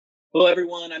Hello,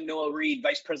 everyone. I'm Noah Reed,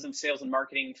 Vice President of Sales and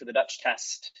Marketing for the Dutch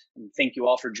Test. And thank you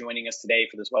all for joining us today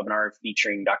for this webinar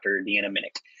featuring Dr. Deanna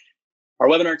Minich. Our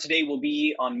webinar today will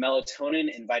be on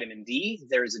melatonin and vitamin D.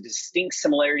 There's a distinct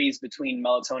similarities between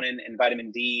melatonin and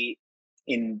vitamin D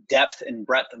in depth and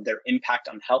breadth of their impact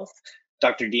on health.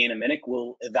 Dr. Deanna Minich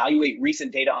will evaluate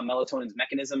recent data on melatonin's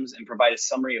mechanisms and provide a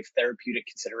summary of therapeutic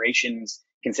considerations,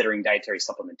 considering dietary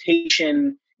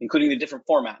supplementation, including the different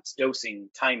formats, dosing,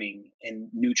 timing, and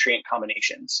nutrient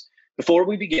combinations. Before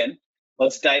we begin,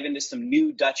 let's dive into some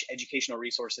new Dutch educational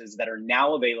resources that are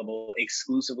now available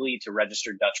exclusively to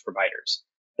registered Dutch providers.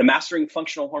 The Mastering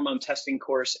Functional Hormone Testing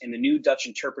course and the new Dutch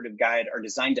Interpretive Guide are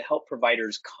designed to help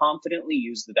providers confidently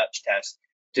use the Dutch test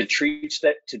to treat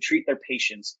their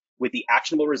patients with the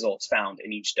actionable results found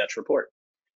in each Dutch report.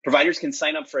 Providers can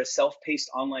sign up for a self-paced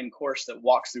online course that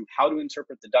walks through how to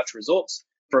interpret the Dutch results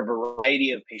for a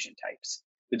variety of patient types.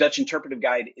 The Dutch Interpretive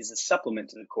Guide is a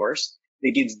supplement to the course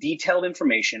that gives detailed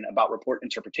information about report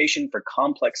interpretation for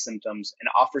complex symptoms and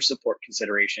offers support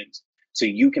considerations so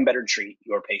you can better treat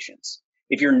your patients.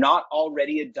 If you're not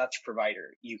already a Dutch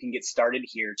provider, you can get started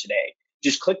here today.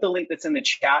 Just click the link that's in the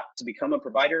chat to become a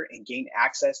provider and gain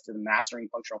access to the Mastering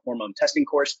Functional Hormone Testing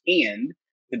course and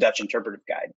the Dutch Interpretive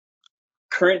Guide.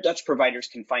 Current Dutch providers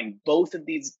can find both of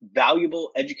these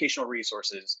valuable educational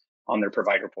resources on their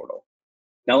provider portal.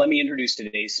 Now let me introduce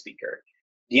today's speaker.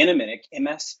 Deanna Minich,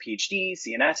 MS, PhD,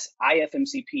 CNS,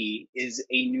 IFMCP, is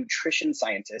a nutrition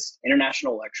scientist,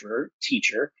 international lecturer,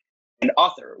 teacher, and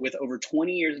author with over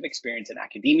 20 years of experience in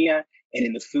academia and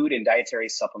in the food and dietary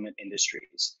supplement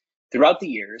industries. Throughout the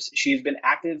years, she has been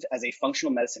active as a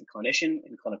functional medicine clinician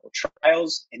in clinical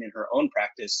trials and in her own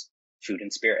practice, Food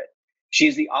and Spirit. She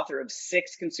is the author of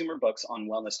 6 consumer books on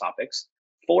wellness topics,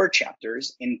 4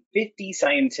 chapters, and 50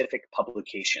 scientific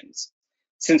publications.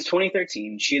 Since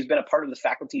 2013, she has been a part of the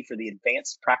faculty for the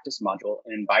Advanced Practice Module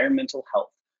in Environmental Health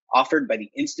offered by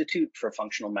the Institute for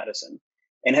Functional Medicine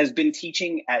and has been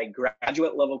teaching at a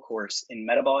graduate level course in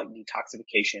metabolic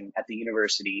detoxification at the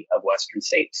University of Western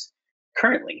States.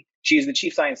 Currently, she is the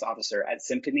Chief Science Officer at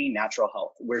Symphony Natural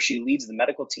Health, where she leads the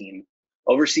medical team,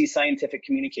 oversees scientific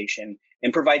communication,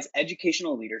 and provides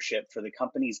educational leadership for the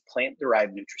company's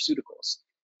plant-derived nutraceuticals.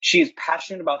 She is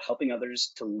passionate about helping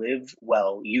others to live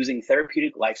well using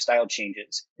therapeutic lifestyle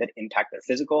changes that impact their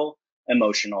physical,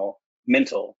 emotional,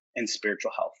 mental, and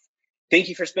spiritual health. Thank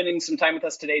you for spending some time with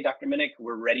us today, Dr. Minich.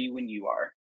 We're ready when you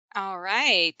are. All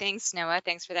right. Thanks, Noah.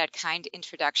 Thanks for that kind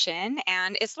introduction.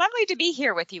 And it's lovely to be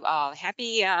here with you all.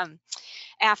 Happy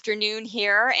afternoon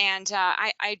here. And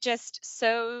I just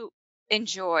so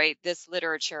enjoy this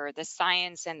literature, the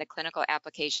science and the clinical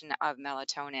application of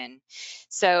melatonin.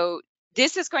 So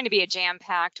this is going to be a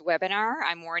jam-packed webinar.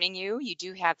 I'm warning you, you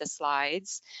do have the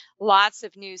slides, lots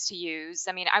of news to use.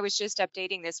 I mean, I was just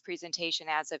updating this presentation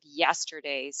as of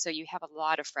yesterday, so you have a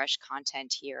lot of fresh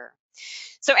content here.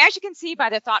 So as you can see by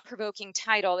the thought-provoking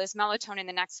title, is melatonin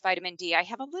the next vitamin D? I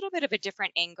have a little bit of a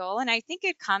different angle, and I think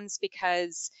it comes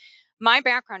because my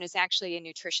background is actually in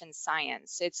nutrition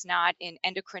science. It's not in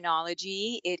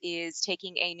endocrinology. It is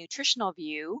taking a nutritional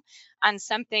view on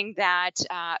something that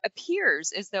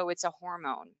appears as though it's a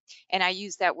hormone. And I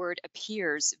use that word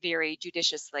appears very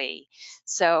judiciously.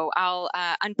 So I'll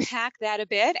unpack that a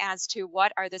bit as to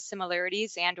what are the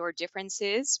similarities and or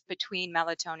differences between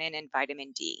melatonin and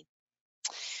vitamin D.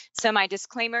 So my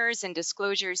disclaimers and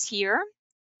disclosures here.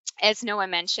 As Noah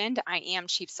mentioned, I am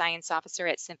Chief Science Officer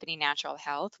at Symphony Natural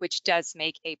Health, which does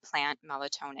make a plant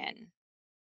melatonin.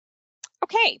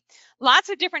 Okay, lots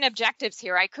of different objectives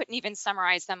here. I couldn't even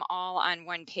summarize them all on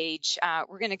one page.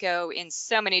 We're going to go in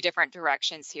so many different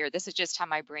directions here. This is just how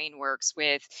my brain works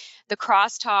with the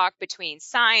crosstalk between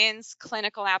science,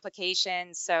 clinical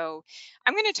applications. So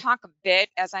I'm going to talk a bit,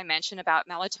 as I mentioned, about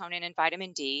melatonin and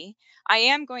vitamin D. I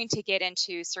am going to get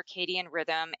into circadian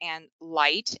rhythm and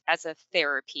light as a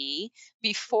therapy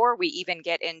before we even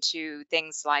get into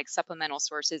things like supplemental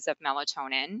sources of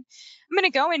melatonin. I'm going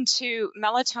to go into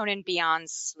melatonin beyond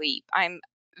sleep. I'm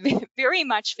very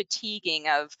much fatiguing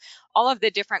of all of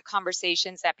the different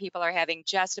conversations that people are having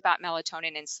just about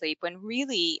melatonin and sleep, when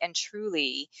really and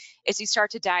truly, as you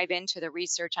start to dive into the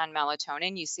research on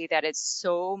melatonin, you see that it's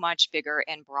so much bigger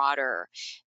and broader.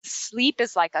 Sleep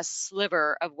is like a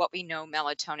sliver of what we know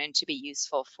melatonin to be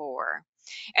useful for.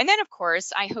 And then, of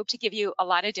course, I hope to give you a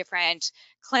lot of different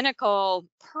clinical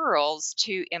pearls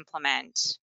to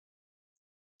implement.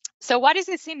 So why does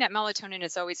it seem that melatonin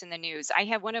is always in the news? I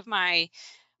have my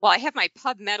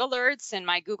PubMed alerts and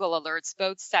my Google alerts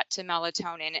both set to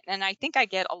melatonin, and I think I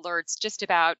get alerts just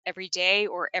about every day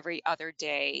or every other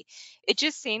day. It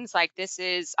just seems like this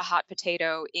is a hot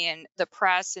potato in the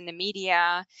press and the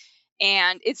media,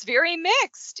 And it's very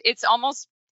mixed. It's almost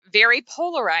very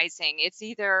polarizing. It's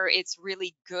either it's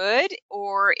really good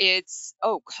or it's,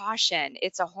 oh, caution,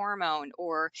 it's a hormone,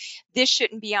 or this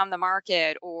shouldn't be on the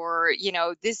market, or,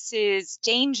 this is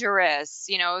dangerous,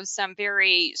 some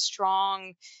very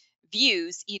strong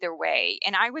views either way.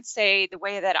 And I would say the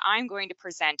way that I'm going to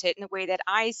present it and the way that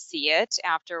I see it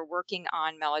after working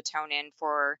on melatonin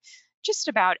for just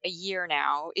about a year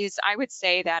now is I would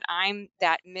say that I'm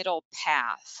that middle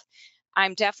path.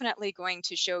 I'm definitely going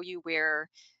to show you where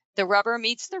the rubber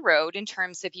meets the road in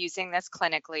terms of using this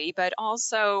clinically, but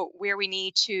also where we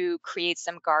need to create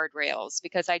some guardrails,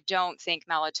 because I don't think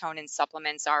melatonin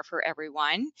supplements are for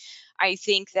everyone. I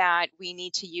think that we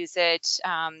need to use it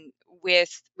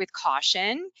with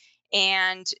caution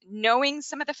and knowing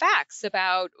some of the facts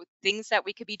about things that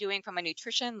we could be doing from a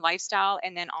nutrition, lifestyle,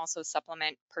 and then also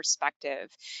supplement perspective.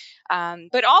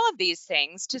 But all of these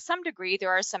things, to some degree,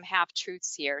 there are some half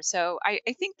truths here. So I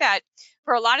think that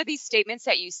for a lot of these statements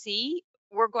that you see,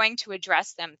 we're going to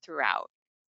address them throughout.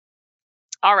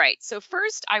 All right, so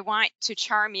first I want to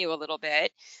charm you a little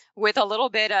bit with a little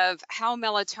bit of how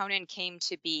melatonin came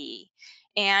to be.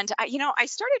 And I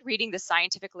started reading the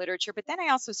scientific literature, but then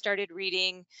I also started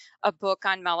reading a book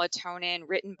on melatonin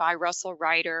written by Russell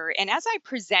Ryder. And as I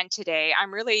present today,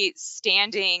 I'm really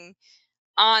standing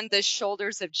on the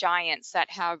shoulders of giants that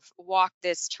have walked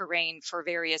this terrain for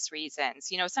various reasons.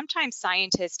 Sometimes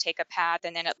scientists take a path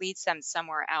and then it leads them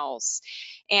somewhere else.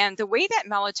 And the way that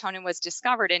melatonin was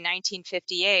discovered in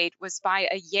 1958 was by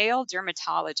a Yale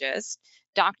dermatologist,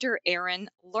 Dr. Aaron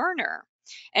Lerner.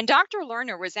 And Dr.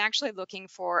 Lerner was actually looking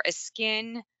for a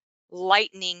skin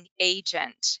lightening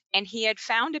agent. And he had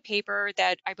found a paper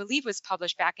that I believe was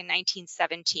published back in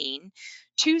 1917.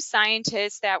 Two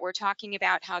scientists that were talking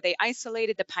about how they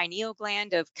isolated the pineal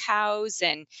gland of cows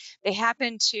and they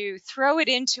happened to throw it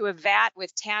into a vat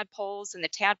with tadpoles and the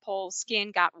tadpole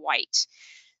skin got white.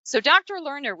 So Dr.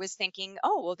 Lerner was thinking,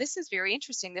 oh, well, this is very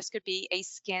interesting. This could be a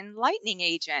skin lightening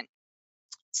agent.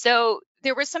 So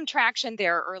there was some traction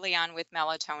there early on with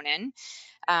melatonin.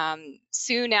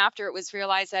 Soon after, it was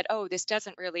realized that, oh, this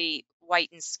doesn't really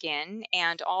whiten skin.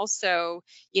 And also,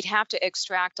 you'd have to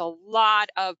extract a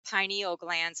lot of pineal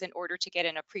glands in order to get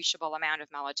an appreciable amount of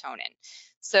melatonin.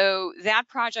 So that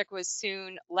project was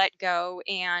soon let go.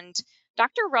 And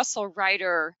Dr. Russell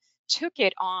Ryder took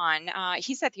it on.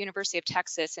 He's at the University of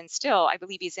Texas and still, I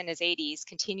believe he's in his 80s,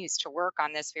 continues to work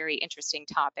on this very interesting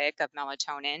topic of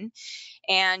melatonin.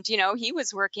 And, he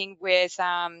was working with,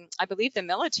 I believe, the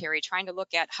military, trying to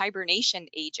look at hibernation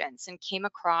agents, and came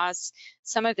across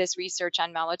some of this research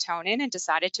on melatonin and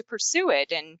decided to pursue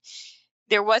it. And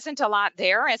there wasn't a lot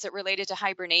there as it related to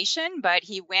hibernation, but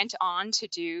he went on to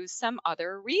do some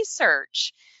other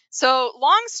research. So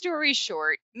long story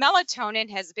short, melatonin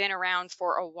has been around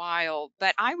for a while,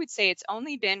 but I would say it's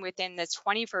only been within the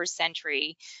 21st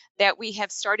century that we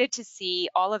have started to see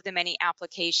all of the many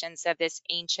applications of this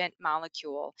ancient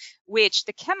molecule, which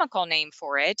the chemical name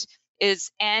for it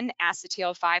is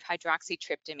N-acetyl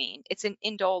 5-hydroxytryptamine. It's an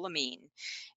indoleamine.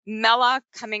 Mela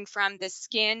coming from the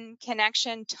skin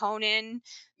connection, tonin,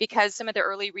 because some of the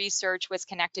early research was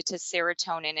connected to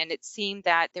serotonin, and it seemed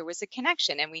that there was a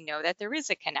connection, and we know that there is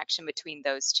a connection between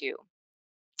those two.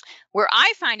 Where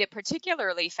I find it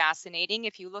particularly fascinating,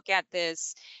 if you look at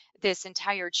this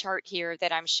entire chart here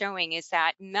that I'm showing, is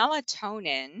that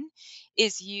melatonin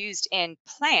is used in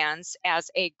plants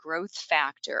as a growth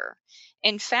factor.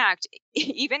 In fact,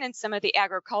 even in some of the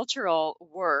agricultural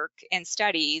work and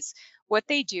studies, what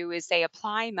they do is they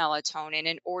apply melatonin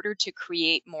in order to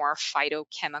create more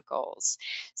phytochemicals.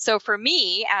 So for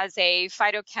me, as a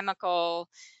phytochemical,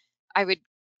 I would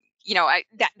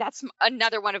that's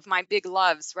another one of my big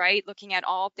loves, right? Looking at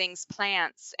all things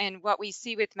plants. And what we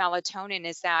see with melatonin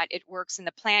is that it works in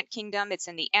the plant kingdom, it's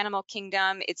in the animal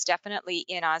kingdom, it's definitely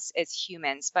in us as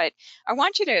humans. But I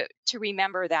want you to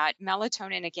remember that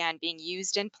melatonin, again, being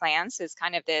used in plants is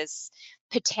kind of this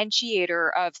potentiator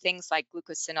of things like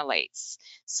glucosinolates.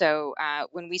 So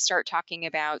when we start talking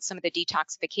about some of the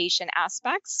detoxification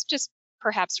aspects, just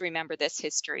perhaps remember this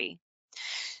history.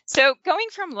 So going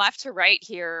from left to right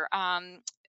here,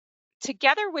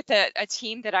 together with a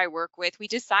team that I work with, we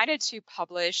decided to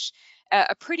publish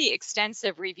a pretty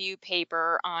extensive review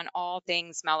paper on all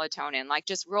things melatonin, like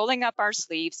just rolling up our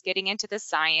sleeves, getting into the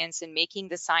science and making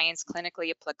the science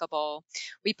clinically applicable.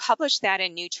 We published that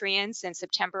in Nutrients in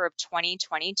September of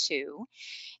 2022.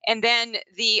 And then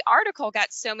the article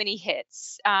got so many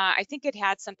hits. I think it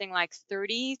had something like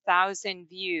 30,000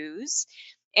 views.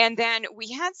 And then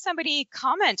we had somebody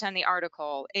comment on the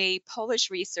article, a Polish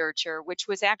researcher, which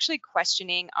was actually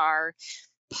questioning our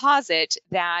posit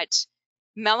that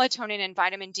melatonin and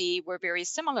vitamin D were very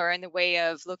similar in the way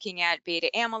of looking at beta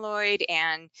amyloid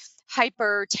and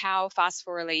hyper tau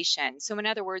phosphorylation. So in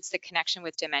other words, the connection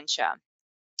with dementia.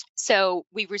 So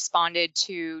we responded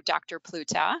to Dr.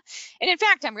 Pluta. And in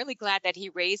fact, I'm really glad that he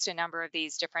raised a number of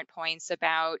these different points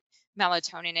about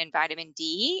melatonin and vitamin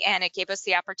D. And it gave us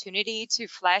the opportunity to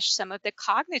flesh some of the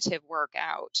cognitive work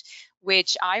out,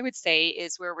 which I would say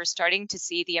is where we're starting to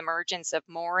see the emergence of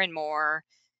more and more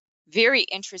very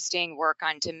interesting work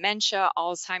on dementia,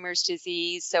 Alzheimer's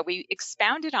disease. So we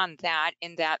expounded on that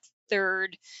in that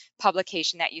third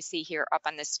publication that you see here up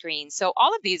on the screen. So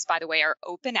all of these, by the way, are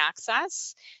open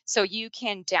access, so you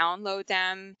can download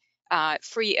them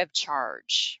free of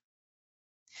charge.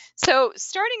 So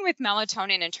starting with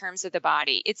melatonin in terms of the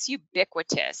body, it's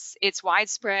ubiquitous. It's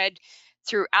widespread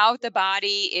throughout the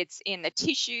body. It's in the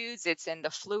tissues, it's in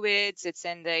the fluids, it's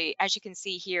in the, as you can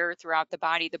see here, throughout the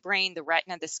body, the brain, the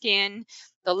retina, the skin,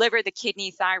 the liver, the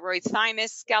kidney, thyroid,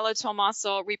 thymus, skeletal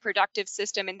muscle, reproductive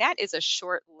system, and that is a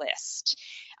short list.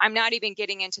 I'm not even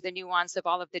getting into the nuance of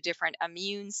all of the different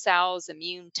immune cells,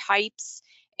 immune types,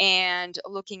 and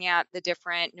looking at the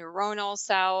different neuronal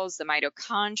cells, the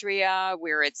mitochondria,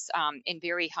 where it's in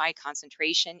very high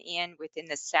concentration within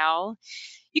the cell.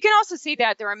 You can also see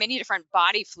that there are many different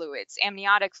body fluids: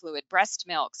 amniotic fluid, breast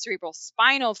milk, cerebral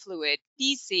spinal fluid,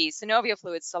 feces, synovial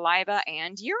fluid, saliva,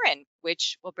 and urine,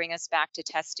 which will bring us back to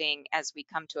testing as we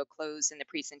come to a close in the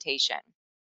presentation.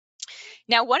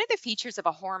 Now, one of the features of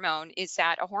a hormone is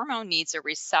that a hormone needs a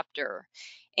receptor.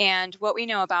 And what we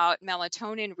know about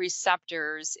melatonin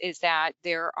receptors is that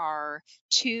there are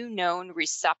two known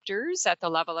receptors at the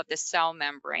level of the cell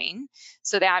membrane.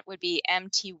 So that would be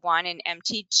MT1 and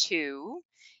MT2.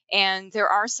 And there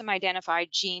are some identified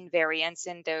gene variants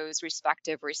in those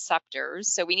respective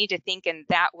receptors. So we need to think in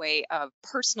that way of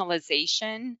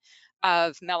personalization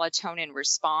of melatonin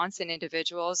response in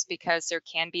individuals, because there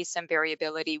can be some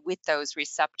variability with those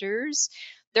receptors.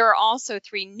 There are also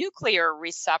 3 nuclear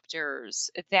receptors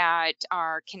that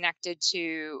are connected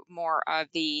to more of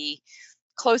the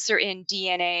closer in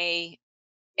DNA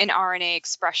and RNA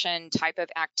expression type of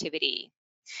activity.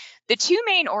 The 2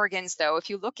 main organs, though,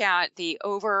 if you look at the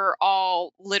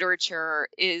overall literature,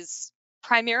 is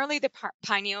primarily the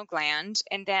pineal gland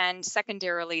and then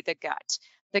secondarily the gut.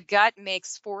 The gut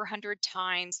makes 400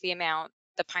 times the amount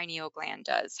the pineal gland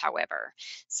does, however.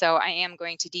 So I am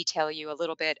going to detail you a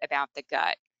little bit about the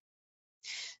gut.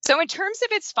 So in terms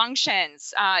of its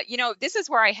functions, this is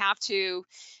where I have to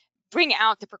bring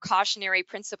out the precautionary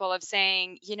principle of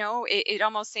saying, it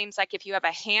almost seems like if you have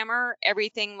a hammer,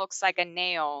 everything looks like a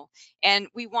nail. And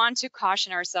we want to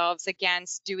caution ourselves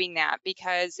against doing that,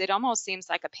 because it almost seems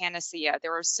like a panacea.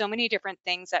 There are so many different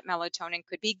things that melatonin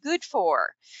could be good for.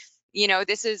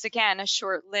 This is, again, a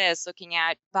short list looking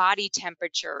at body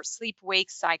temperature,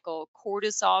 sleep-wake cycle,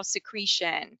 cortisol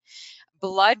secretion,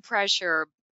 blood pressure,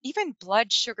 even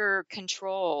blood sugar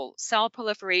control, cell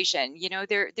proliferation.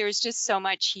 There's just so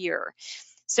much here.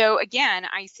 So again,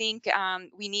 I think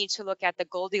we need to look at the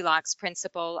Goldilocks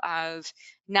principle of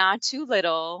not too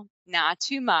little, not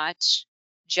too much,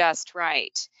 just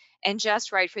right. And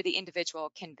just right for the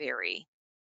individual can vary.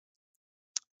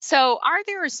 So are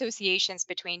there associations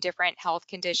between different health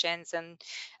conditions and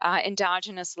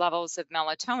endogenous levels of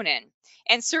melatonin?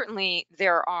 And certainly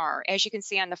there are, as you can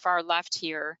see on the far left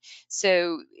here.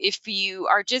 So if you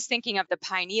are just thinking of the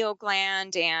pineal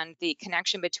gland and the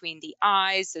connection between the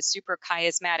eyes, the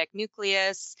suprachiasmatic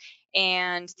nucleus,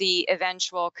 and the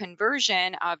eventual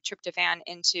conversion of tryptophan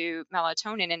into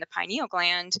melatonin in the pineal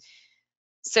gland.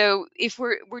 So if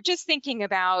we're just thinking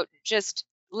about just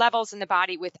levels in the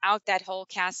body without that whole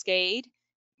cascade,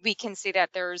 we can see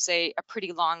that there's a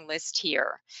pretty long list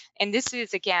here. And this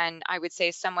is, again, I would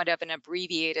say somewhat of an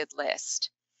abbreviated list.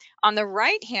 On the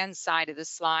right-hand side of the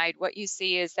slide, what you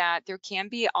see is that there can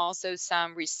be also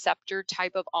some receptor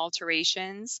type of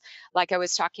alterations, like I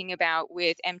was talking about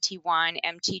with MT1,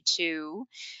 MT2,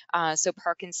 so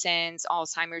Parkinson's,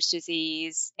 Alzheimer's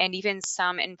disease, and even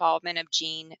some involvement of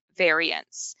gene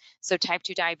variants. So type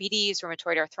 2 diabetes,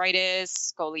 rheumatoid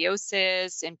arthritis,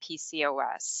 scoliosis, and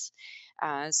PCOS.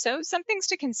 So some things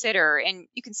to consider, and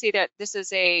you can see that this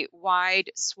is a wide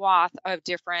swath of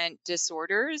different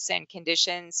disorders and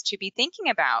conditions to be thinking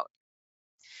about.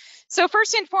 So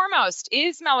first and foremost,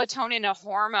 is melatonin a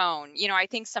hormone? I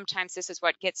think sometimes this is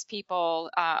what gets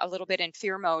people a little bit in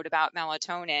fear mode about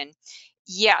melatonin.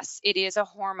 Yes, it is a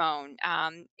hormone,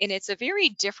 and it's a very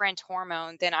different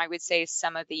hormone than I would say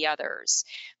some of the others.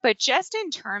 But just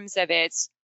in terms of its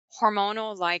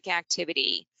hormonal-like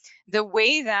activity, the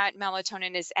way that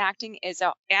melatonin is acting as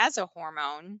a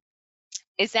hormone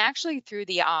is actually through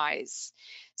the eyes.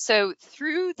 So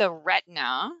through the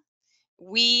retina,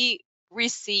 we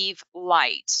receive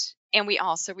light and we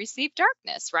also receive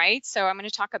darkness, right? So I'm going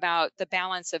to talk about the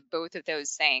balance of both of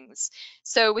those things.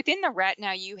 So within the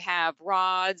retina, you have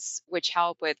rods, which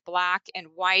help with black and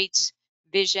white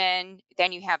vision.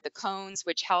 Then you have the cones,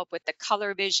 which help with the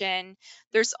color vision.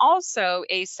 There's also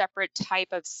a separate type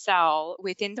of cell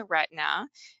within the retina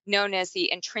known as the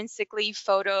intrinsically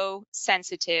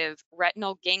photosensitive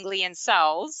retinal ganglion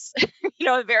cells.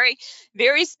 Very,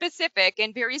 very specific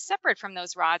and very separate from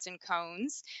those rods and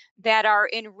cones that are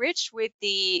enriched with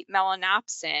the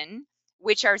melanopsin,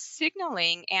 which are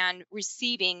signaling and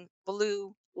receiving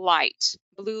blue light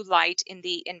in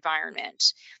the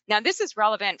environment. Now, this is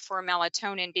relevant for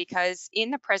melatonin because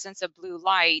in the presence of blue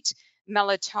light,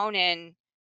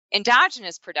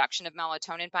 endogenous production of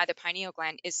melatonin by the pineal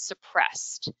gland is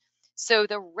suppressed. So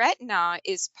the retina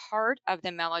is part of the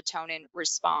melatonin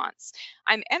response.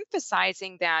 I'm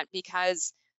emphasizing that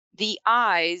because the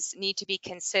eyes need to be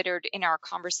considered in our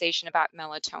conversation about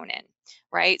melatonin,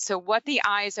 right? So what the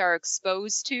eyes are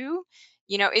exposed to,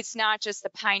 it's not just the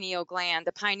pineal gland.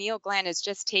 The pineal gland is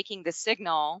just taking the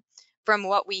signal from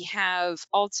what we have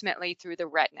ultimately through the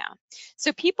retina.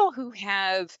 So people who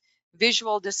have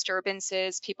visual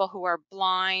disturbances, people who are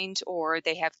blind or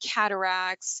they have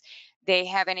cataracts, they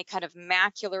have any kind of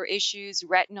macular issues,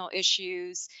 retinal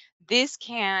issues, this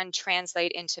can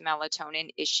translate into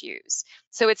melatonin issues.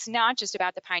 So it's not just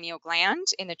about the pineal gland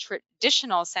in the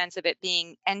traditional sense of it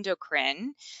being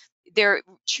endocrine. There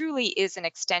truly is an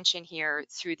extension here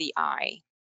through the eye.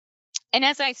 And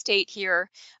as I state here,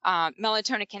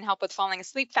 melatonin can help with falling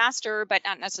asleep faster, but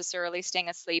not necessarily staying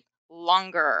asleep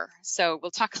longer. So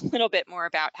we'll talk a little bit more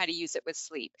about how to use it with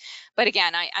sleep. But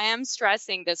again, I am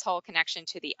stressing this whole connection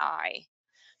to the eye.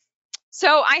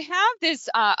 So I have this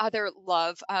other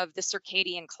love of the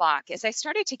circadian clock. As I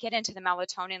started to get into the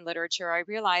melatonin literature, I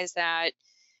realized that,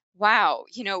 wow,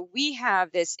 we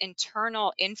have this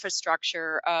internal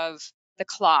infrastructure of the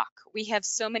clock. We have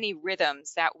so many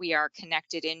rhythms that we are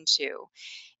connected into.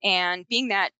 And being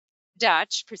that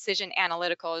Dutch precision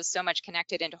analytical is so much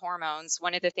connected into hormones,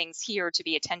 one of the things here to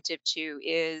be attentive to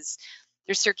is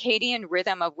the circadian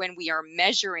rhythm of when we are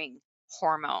measuring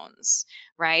hormones,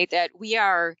 right? That we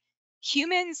are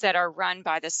humans that are run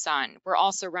by the sun. We're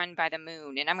also run by the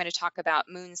moon. And I'm going to talk about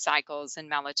moon cycles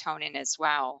and melatonin as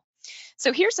well.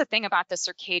 So here's the thing about the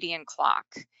circadian clock.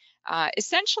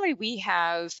 Essentially, we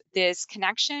have this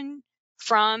connection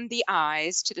from the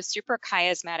eyes to the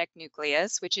suprachiasmatic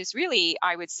nucleus, which is really,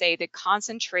 I would say, the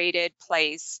concentrated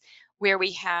place where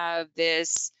we have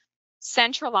this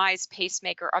centralized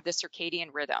pacemaker of the circadian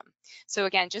rhythm. So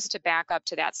again, just to back up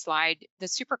to that slide, the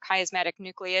suprachiasmatic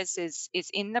nucleus is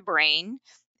in the brain,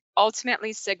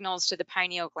 ultimately signals to the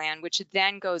pineal gland, which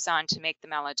then goes on to make the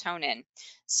melatonin.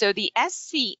 So the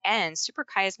SCN,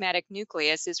 suprachiasmatic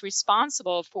nucleus, is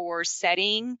responsible for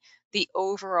setting the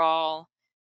overall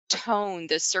tone,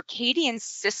 the circadian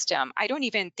system. I don't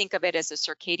even think of it as a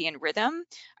circadian rhythm.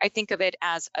 I think of it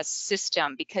as a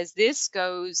system because this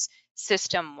goes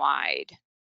system-wide.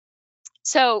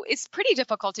 So it's pretty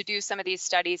difficult to do some of these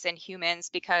studies in humans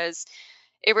because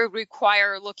it would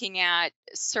require looking at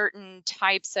certain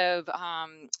types of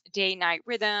day-night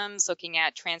rhythms, looking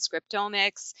at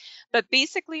transcriptomics. But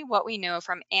basically what we know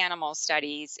from animal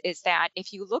studies is that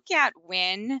if you look at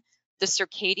when the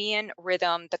circadian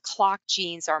rhythm, the clock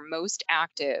genes are most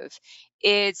active,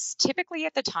 it's typically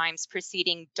at the times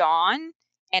preceding dawn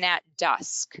and at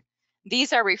dusk.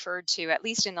 These are referred to, at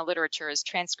least in the literature, as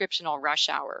transcriptional rush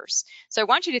hours. So I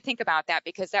want you to think about that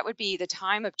because that would be the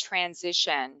time of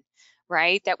transition,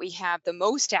 right? That we have the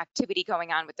most activity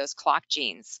going on with those clock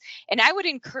genes. And I would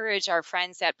encourage our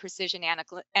friends at Precision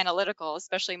Analytical,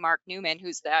 especially Mark Newman,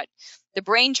 who's the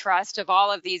brain trust of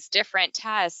all of these different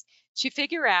tests, to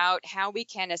figure out how we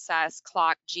can assess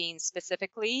clock genes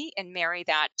specifically and marry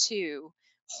that to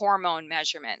hormone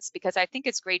measurements, because I think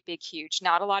it's great, big, huge.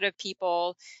 Not a lot of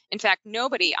people, in fact,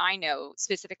 nobody I know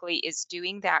specifically is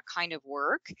doing that kind of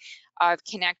work of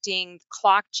connecting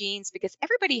clock genes because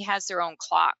everybody has their own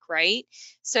clock, right?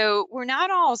 So we're not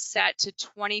all set to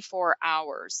 24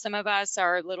 hours. Some of us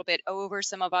are a little bit over,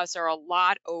 some of us are a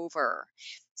lot over.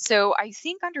 So I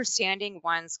think understanding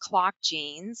one's clock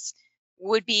genes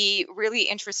would be really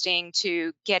interesting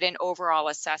to get an overall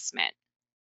assessment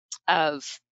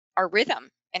of our rhythm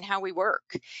and how we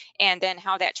work, and then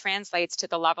how that translates to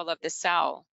the level of the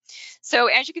cell. So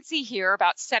as you can see here,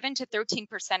 about 7 to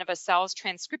 13% of a cell's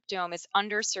transcriptome is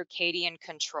under circadian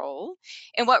control.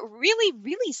 And what really,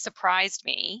 really surprised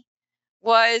me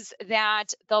was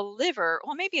that the liver,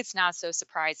 well, maybe it's not so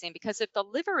surprising, because if the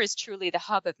liver is truly the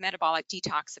hub of metabolic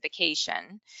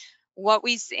detoxification, what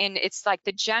we see, and it's like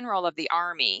the general of the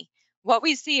army, what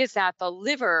we see is that the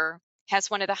liver has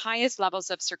one of the highest levels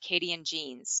of circadian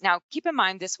genes. Now, keep in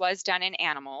mind, this was done in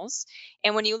animals.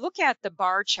 And when you look at the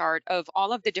bar chart of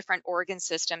all of the different organ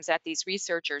systems that these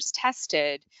researchers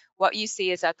tested, what you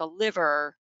see is that the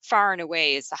liver far and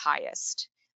away is the highest.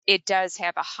 It does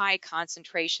have a high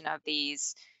concentration of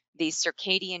these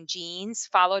circadian genes,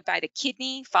 followed by the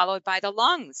kidney, followed by the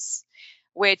lungs,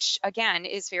 which again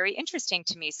is very interesting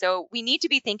to me. So we need to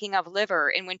be thinking of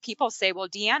liver. And when people say, well,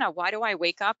 Deanna, why do I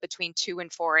wake up between 2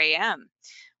 and 4 a.m.?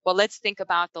 Well, let's think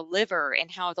about the liver and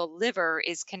how the liver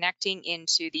is connecting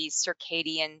into these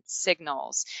circadian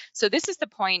signals. So this is the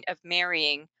point of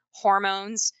marrying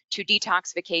hormones to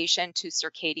detoxification to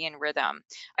circadian rhythm.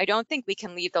 I don't think we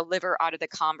can leave the liver out of the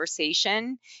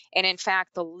conversation. And in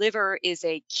fact, the liver is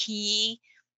a key,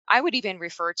 I would even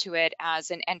refer to it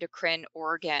as an endocrine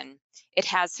organ. It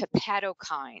has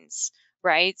hepatokines,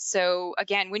 right? So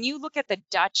again, when you look at the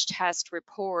Dutch test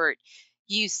report,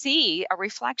 you see a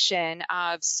reflection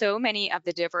of so many of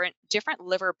the different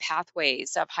liver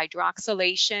pathways of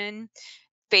hydroxylation,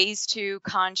 phase 2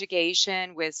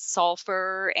 conjugation with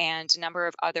sulfur, and a number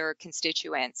of other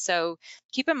constituents. So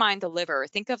keep in mind the liver,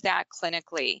 think of that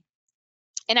clinically.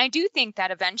 And I do think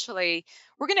that eventually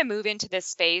we're going to move into this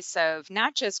space of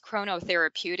not just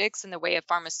chronotherapeutics in the way of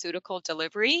pharmaceutical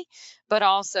delivery, but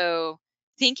also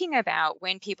thinking about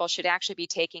when people should actually be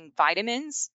taking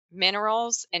vitamins,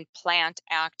 minerals, and plant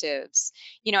actives.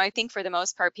 You know, I think for the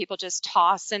most part, people just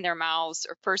toss in their mouths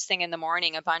or first thing in the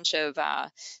morning a bunch of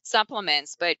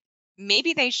supplements, but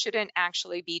maybe they shouldn't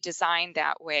actually be designed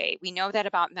that way. We know that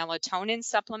about melatonin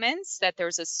supplements, that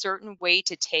there's a certain way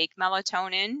to take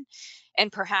melatonin,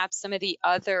 and perhaps some of the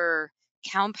other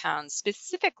compounds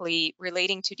specifically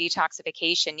relating to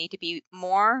detoxification need to be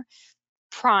more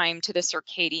primed to the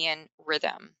circadian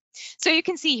rhythm. So you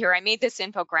can see here, I made this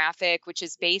infographic, which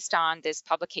is based on this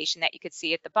publication that you could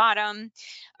see at the bottom,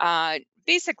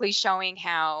 basically showing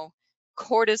how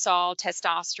cortisol,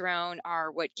 testosterone are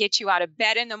what get you out of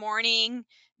bed in the morning.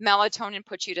 Melatonin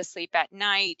puts you to sleep at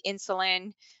night.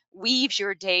 Insulin weaves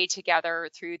your day together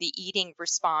through the eating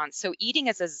response. So eating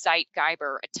is a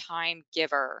Zeitgeber, a time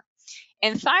giver.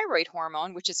 And thyroid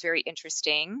hormone, which is very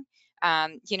interesting,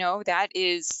 you know, that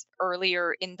is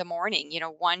earlier in the morning, you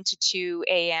know, 1 to 2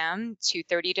 a.m.,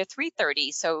 2:30 to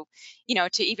 3:30. So, you know,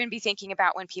 to even be thinking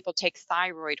about when people take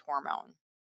thyroid hormone.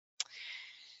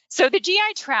 So the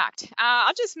GI tract,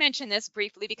 I'll just mention this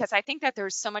briefly because I think that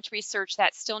there's so much research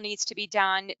that still needs to be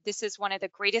done. This is one of the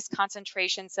greatest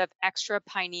concentrations of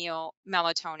extrapineal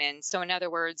melatonin. So in other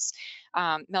words,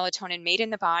 melatonin made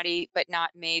in the body, but not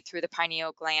made through the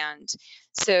pineal gland.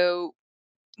 So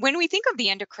when we think of the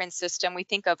endocrine system, we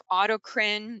think of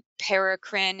autocrine,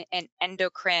 paracrine, and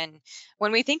endocrine.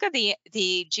 When we think of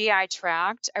the GI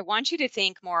tract, I want you to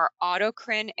think more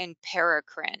autocrine and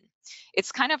paracrine.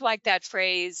 It's kind of like that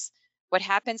phrase, what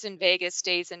happens in Vegas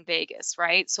stays in Vegas,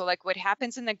 right? So like what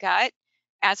happens in the gut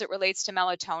as it relates to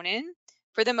melatonin,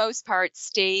 for the most part,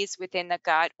 stays within the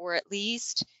gut, or at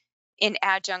least in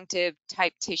adjunctive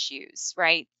type tissues,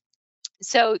 right?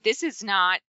 So this is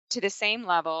not to the same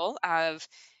level of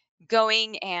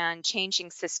going and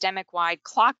changing systemic wide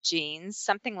clock genes.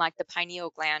 Something like the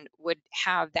pineal gland would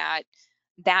have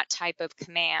that type of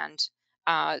command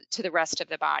to the rest of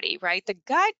the body, right? The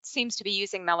gut seems to be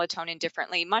using melatonin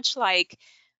differently, much like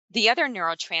the other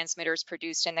neurotransmitters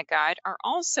produced in the gut are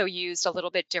also used a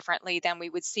little bit differently than we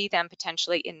would see them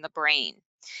potentially in the brain.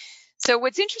 So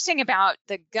what's interesting about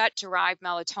the gut-derived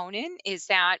melatonin is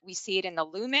that we see it in the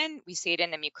lumen, we see it in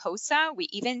the mucosa, we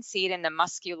even see it in the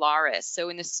muscularis, so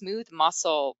in the smooth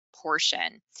muscle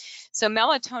portion. So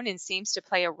melatonin seems to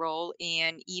play a role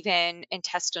in even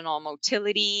intestinal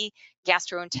motility,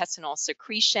 gastrointestinal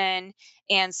secretion,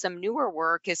 and some newer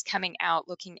work is coming out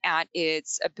looking at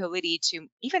its ability to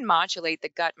even modulate the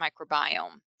gut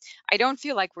microbiome. I don't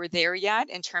feel like we're there yet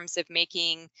in terms of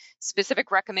making specific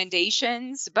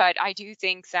recommendations, but I do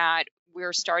think that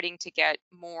we're starting to get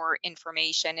more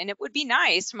information. And it would be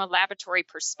nice from a laboratory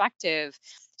perspective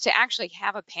to actually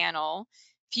have a panel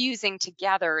fusing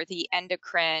together the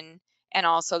endocrine and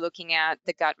also looking at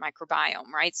the gut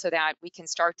microbiome, right? So that we can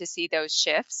start to see those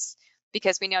shifts,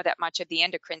 because we know that much of the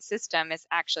endocrine system is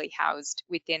actually housed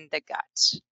within the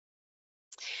gut.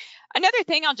 Another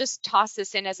thing, I'll just toss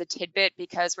this in as a tidbit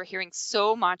because we're hearing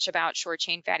so much about short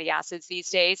chain fatty acids these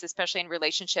days, especially in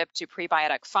relationship to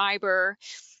prebiotic fiber.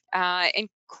 And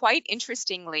quite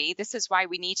interestingly, this is why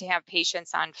we need to have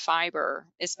patients on fiber,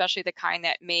 especially the kind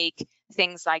that make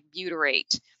things like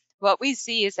butyrate. What we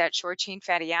see is that short chain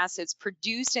fatty acids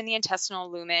produced in the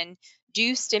intestinal lumen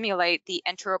do stimulate the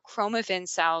enterochromaffin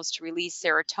cells to release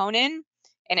serotonin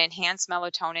and enhance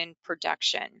melatonin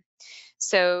production.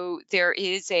 So there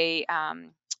is a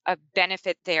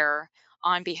benefit there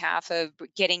on behalf of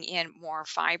getting in more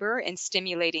fiber and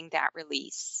stimulating that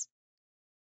release.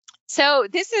 So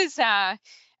this is,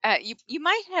 you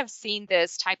might have seen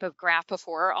this type of graph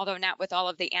before, although not with all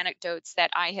of the anecdotes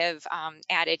that I have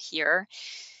added here.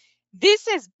 This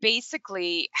is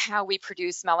basically how we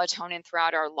produce melatonin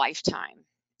throughout our lifetime.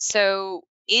 So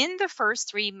in the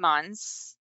first 3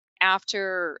 months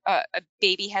after a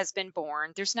baby has been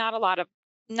born, there's not a lot of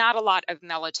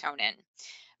melatonin.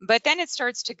 But then it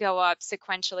starts to go up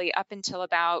sequentially up until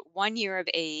about 1 year of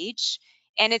age,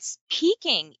 and it's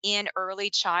peaking in early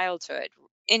childhood.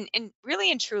 And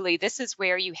really and truly, this is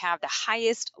where you have the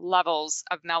highest levels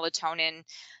of melatonin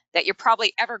that you're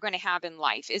probably ever going to have in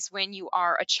life, is when you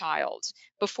are a child,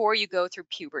 before you go through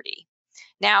puberty.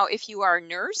 Now, if you are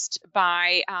nursed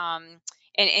by,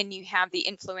 and you have the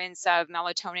influence of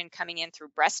melatonin coming in through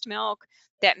breast milk,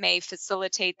 that may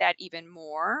facilitate that even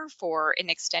more for an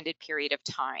extended period of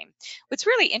time. What's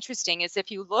really interesting is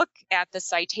if you look at the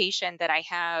citation that I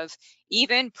have,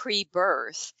 even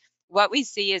pre-birth, what we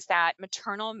see is that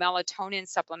maternal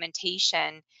melatonin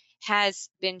supplementation has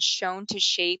been shown to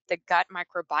shape the gut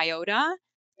microbiota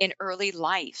in early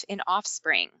life, in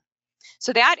offspring.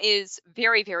 So that is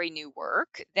very, very new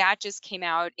work. That just came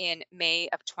out in May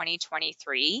of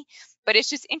 2023. But it's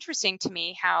just interesting to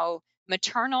me how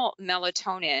maternal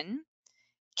melatonin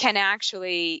can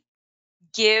actually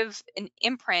give an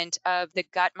imprint of the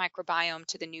gut microbiome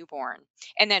to the newborn.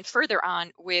 And then further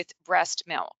on with breast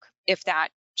milk, if that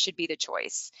should be the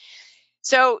choice.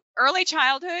 So early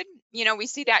childhood, we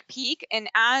see that peak. And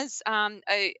as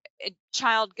a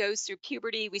child goes through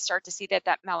puberty, we start to see that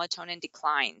melatonin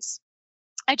declines.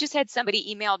 I just had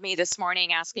somebody emailed me this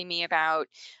morning asking me about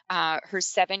her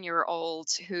 7-year-old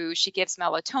who she gives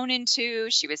melatonin to.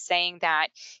 She was saying that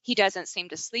he doesn't seem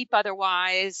to sleep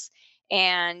otherwise.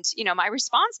 And, my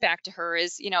response back to her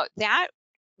is, that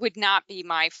would not be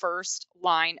my first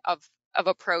line of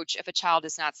approach if a child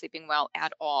is not sleeping well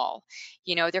at all.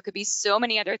 There could be so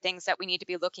many other things that we need to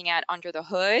be looking at under the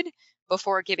hood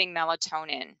before giving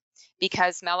melatonin,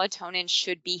 because melatonin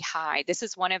should be high. This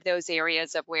is one of those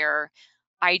areas of where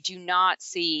I do not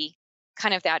see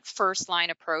kind of that first line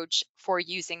approach for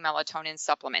using melatonin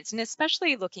supplements, and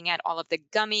especially looking at all of the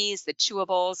gummies, the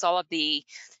chewables, all of the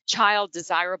child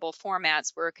desirable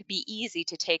formats where it could be easy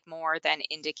to take more than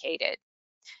indicated.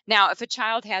 Now, if a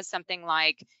child has something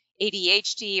like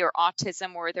ADHD or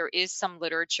autism, where there is some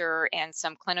literature and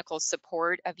some clinical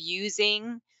support of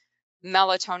using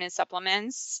melatonin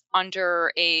supplements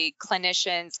under a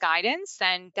clinician's guidance,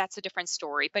 then that's a different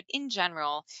story. But in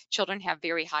general, children have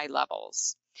very high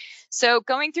levels. So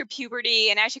going through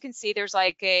puberty, and as you can see, there's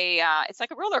like it's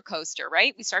like a roller coaster,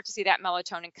 right? We start to see that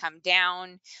melatonin come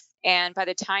down. And by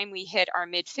the time we hit our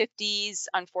mid-50s,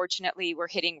 unfortunately, we're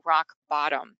hitting rock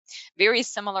bottom. Very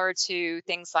similar to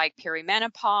things like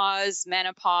perimenopause,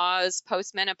 menopause,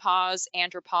 postmenopause,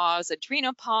 andropause,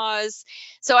 adrenopause.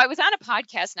 So I was on a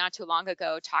podcast not too long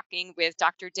ago talking with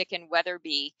Dr. Dickon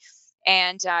Weatherby,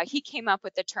 and he came up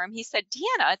with the term. He said,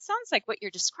 Deanna, it sounds like what you're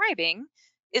describing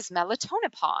is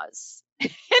melatonopause.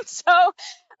 And so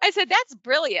I said, that's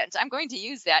brilliant. I'm going to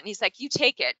use that. And he's like, you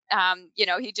take it.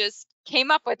 He just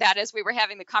came up with that as we were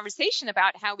having the conversation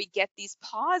about how we get these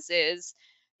pauses,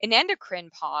 an endocrine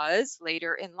pause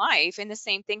later in life. And the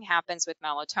same thing happens with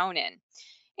melatonin.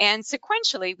 And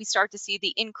sequentially, we start to see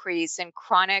the increase in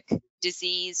chronic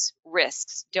disease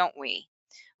risks, don't we?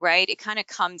 Right? It kind of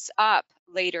comes up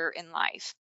later in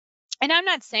life. And I'm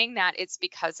not saying that it's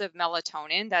because of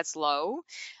melatonin that's low,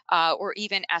 or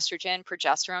even estrogen,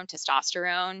 progesterone,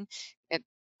 testosterone,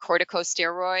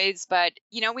 corticosteroids, but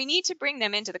we need to bring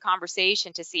them into the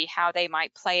conversation to see how they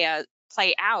might play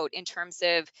out in terms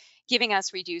of giving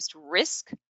us reduced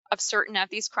risk of certain of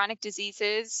these chronic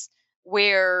diseases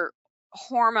where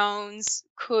hormones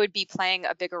could be playing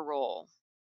a bigger role.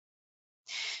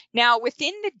 Now,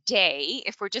 within the day,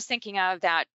 if we're just thinking of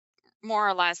that more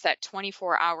or less that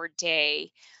 24-hour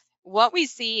day, what we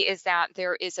see is that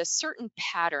there is a certain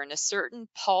pattern, a certain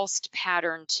pulsed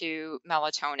pattern to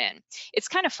melatonin. It's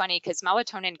kind of funny because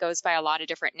melatonin goes by a lot of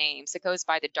different names. It goes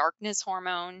by the darkness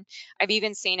hormone. I've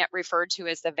even seen it referred to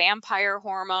as the vampire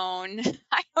hormone.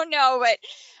 I don't know,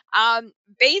 but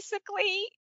basically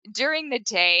during the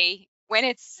day when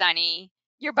it's sunny,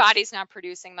 your body's not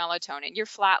producing melatonin. You're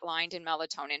flatlined in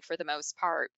melatonin for the most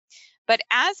part. But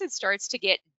as it starts to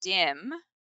get dim,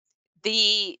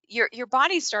 your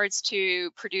body starts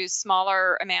to produce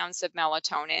smaller amounts of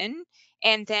melatonin,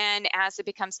 and then as it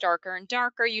becomes darker and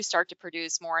darker, you start to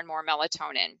produce more and more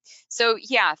melatonin. So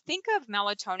yeah, think of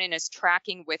melatonin as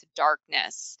tracking with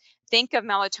darkness. Think of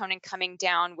melatonin coming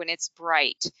down when it's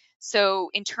bright. So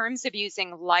in terms of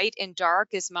using light and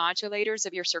dark as modulators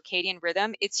of your circadian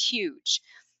rhythm, it's huge.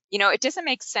 It doesn't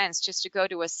make sense just to go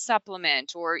to a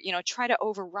supplement or, try to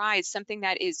override something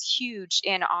that is huge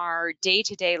in our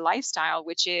day-to-day lifestyle,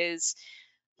 which is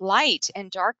light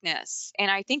and darkness. And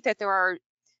I think that there are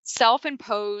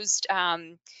self-imposed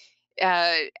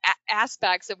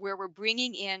aspects of where we're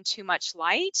bringing in too much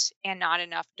light and not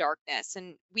enough darkness.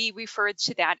 And we referred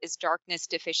to that as darkness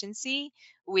deficiency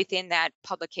within that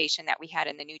publication that we had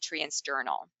in the Nutrients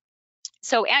Journal.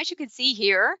 So as you can see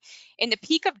here, in the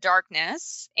peak of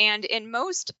darkness, and in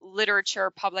most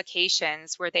literature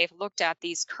publications where they've looked at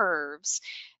these curves,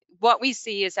 what we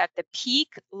see is that the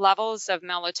peak levels of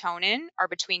melatonin are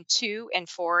between 2 and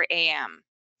 4 a.m.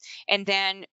 And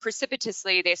then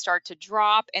precipitously, they start to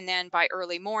drop. And then by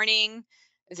early morning,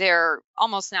 they're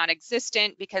almost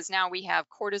non-existent because now we have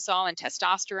cortisol and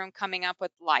testosterone coming up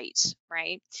with light,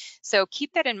 right? So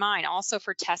keep that in mind also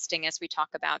for testing as we talk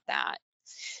about that.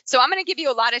 So I'm going to give you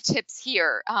a lot of tips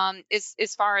here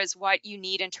as far as what you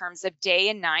need in terms of day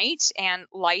and night and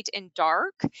light and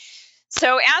dark.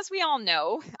 So as we all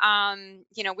know,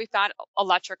 we've got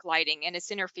electric lighting, and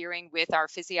it's interfering with our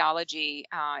physiology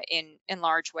in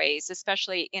large ways,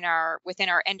 especially within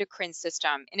our endocrine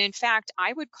system. And in fact,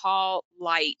 I would call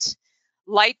light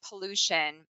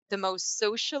pollution the most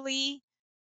socially,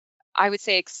 I would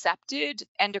say, accepted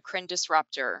endocrine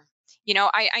disruptor.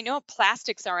 I know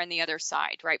plastics are on the other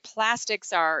side, right?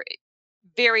 Plastics are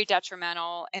very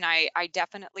detrimental, and I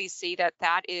definitely see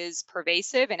that is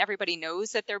pervasive, and everybody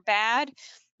knows that they're bad.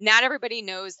 Not everybody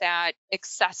knows that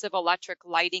excessive electric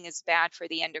lighting is bad for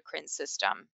the endocrine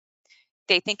system.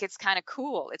 They think it's kind of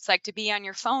cool. It's like to be on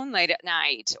your phone late at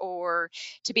night or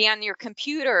to be on your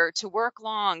computer to work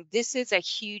long. This is a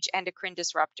huge endocrine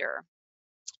disruptor.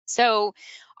 So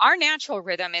our natural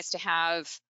rhythm is to have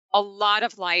a lot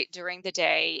of light during the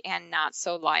day and not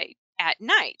so light at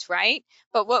night, right?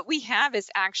 But what we have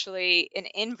is actually an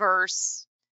inverse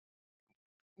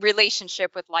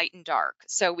relationship with light and dark.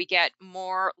 So we get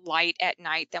more light at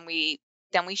night than we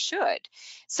should.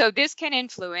 So this can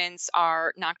influence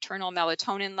our nocturnal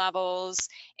melatonin levels,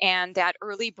 and that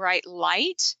early bright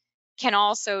light can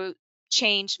also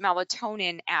change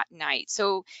melatonin at night.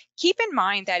 So keep in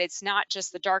mind that it's not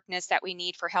just the darkness that we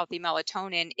need for healthy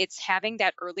melatonin, it's having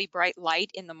that early bright light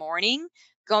in the morning,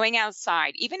 going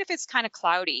outside, even if it's kind of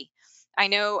cloudy. I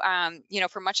know,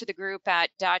 for much of the group at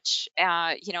Dutch,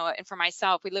 and for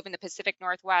myself, we live in the Pacific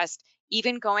Northwest.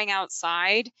 Even going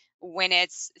outside when it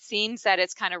seems that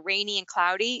it's kind of rainy and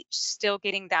cloudy, still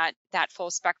getting that full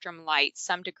spectrum light,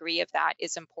 some degree of that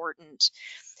is important.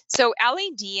 So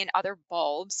LED and other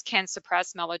bulbs can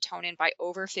suppress melatonin by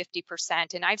over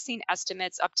 50%, and I've seen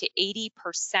estimates up to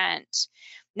 80%.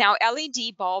 Now,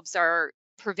 LED bulbs are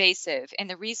pervasive, and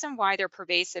the reason why they're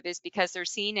pervasive is because they're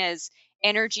seen as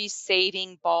energy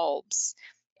saving bulbs.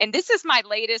 And this is my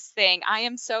latest thing. I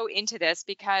am so into this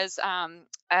because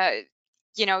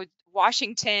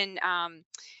Washington,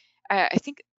 I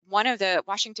think one of the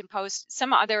Washington Post,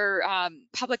 some other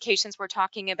publications were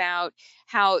talking about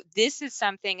how this is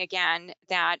something, again,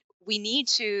 that we need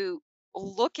to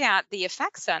look at the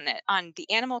effects on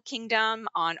the animal kingdom,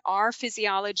 on our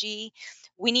physiology.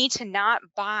 We need to not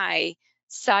buy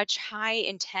such high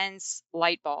intense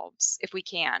light bulbs if we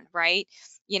can, right?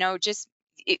 Just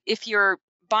if you're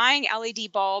buying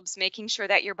LED bulbs, making sure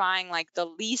that you're buying like the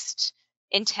least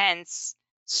intense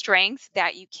strength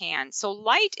that you can. So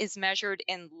light is measured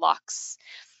in lux,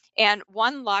 and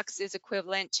 1 lux is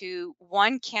equivalent to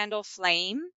 1 candle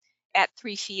flame at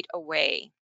 3 feet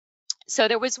away. So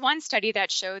there was one study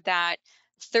that showed that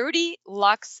 30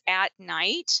 lux at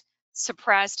night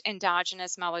suppressed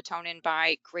endogenous melatonin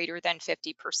by greater than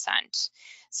 50%.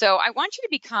 So I want you to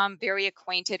become very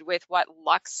acquainted with what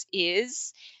lux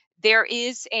is. There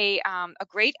is a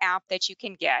great app that you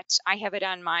can get. I have it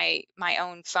on my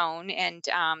own phone, and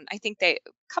I think a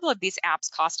couple of these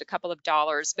apps cost a couple of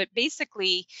dollars, but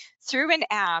basically through an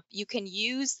app, you can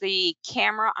use the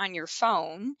camera on your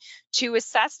phone to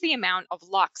assess the amount of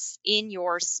lux in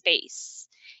your space.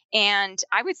 And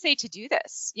I would say to do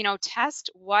this, test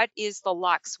what is the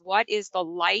lux, what is the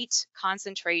light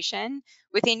concentration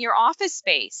within your office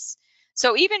space.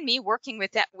 So even me working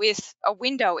with a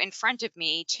window in front of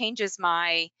me changes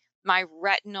my my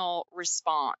retinal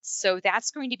response. So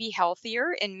that's going to be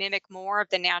healthier and mimic more of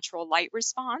the natural light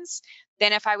response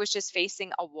than if I was just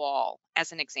facing a wall,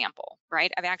 as an example,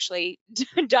 right? I've actually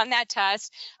done that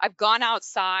test. I've gone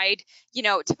outside.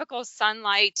 Typical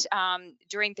sunlight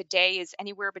during the day is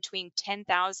anywhere between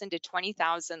 10,000 to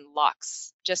 20,000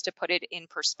 lux, just to put it in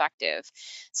perspective.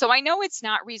 So I know it's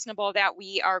not reasonable that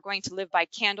we are going to live by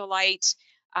candlelight,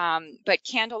 but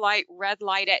candlelight, red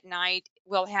light at night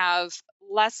will have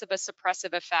less of a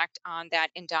suppressive effect on that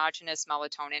endogenous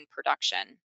melatonin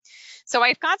production. So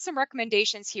I've got some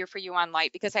recommendations here for you on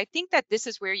light, because I think that this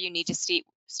is where you need to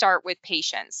start with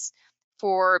patients.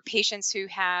 For patients who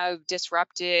have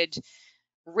disrupted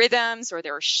rhythms, or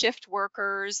they're shift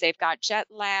workers, they've got jet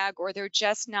lag, or they're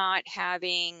just not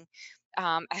having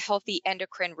a healthy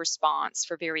endocrine response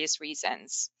for various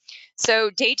reasons. So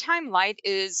daytime light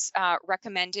is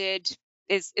recommended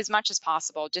as much as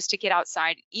possible, just to get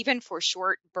outside, even for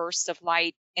short bursts of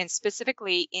light, and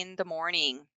specifically in the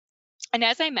morning. And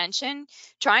as I mentioned,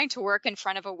 trying to work in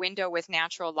front of a window with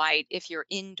natural light if you're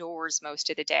indoors most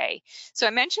of the day. So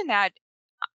I mentioned that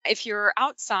if you're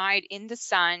outside in the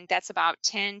sun, that's about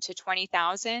 10 to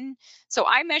 20,000. So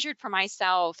I measured for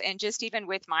myself, and just even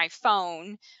with my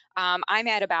phone, I'm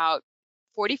at about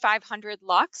 4,500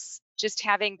 lux, just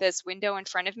having this window in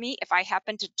front of me. If I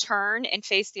happen to turn and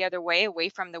face the other way, away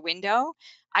from the window,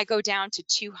 I go down to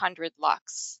 200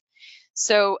 lux.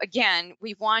 So again,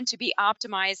 we want to be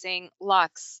optimizing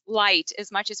lux, light,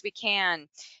 as much as we can,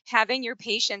 having your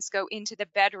patients go into the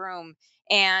bedroom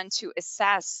and to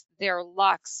assess their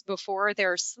lux before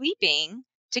they're sleeping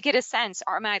to get a sense,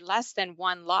 am I less than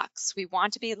 1 lux? We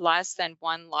want to be less than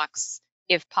 1 lux,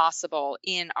 if possible,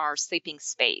 in our sleeping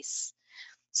space.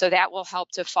 So that will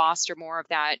help to foster more of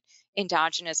that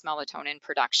endogenous melatonin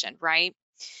production, right?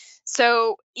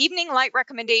 So evening light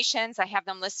recommendations, I have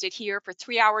them listed here. For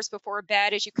 3 hours before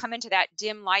bed, as you come into that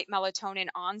dim light melatonin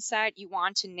onset, you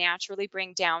want to naturally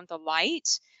bring down the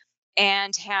light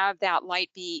and have that light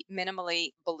be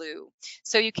minimally blue.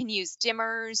 So you can use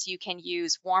dimmers, you can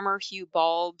use warmer hue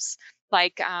bulbs.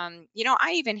 Like,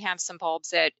 I even have some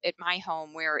bulbs at my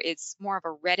home where it's more of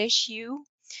a reddish hue.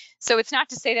 So it's not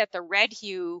to say that the red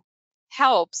hue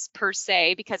helps per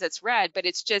se because it's red, but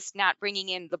it's just not bringing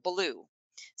in the blue.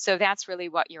 So that's really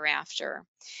what you're after.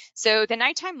 So the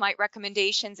nighttime light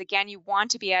recommendations, again, you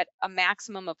want to be at a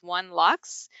maximum of 1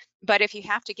 lux, but if you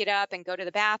have to get up and go to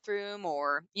the bathroom,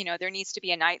 or, there needs to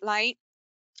be a night light,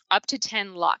 up to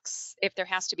 10 lux if there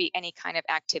has to be any kind of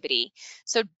activity.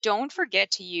 So don't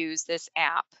forget to use this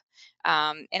app.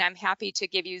 And I'm happy to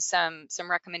give you some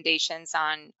recommendations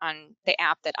on the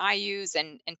app that I use,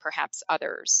 and perhaps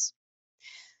others.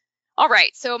 All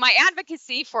right, so my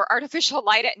advocacy for artificial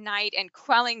light at night and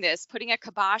quelling this, putting a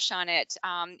kibosh on it,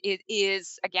 it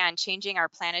is, again, changing our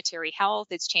planetary health.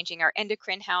 It's changing our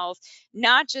endocrine health,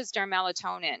 not just our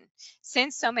melatonin.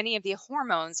 Since so many of the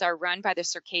hormones are run by the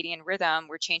circadian rhythm,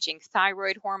 we're changing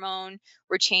thyroid hormone,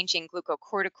 we're changing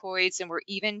glucocorticoids, and we're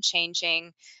even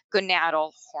changing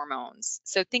gonadal hormones.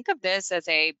 So think of this as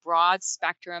a broad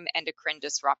spectrum endocrine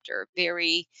disruptor,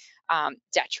 very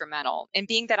detrimental. And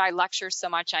being that I lecture so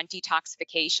much on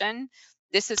detoxification,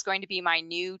 this is going to be my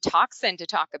new toxin to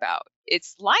talk about.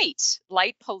 It's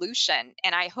light pollution.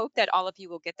 And I hope that all of you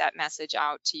will get that message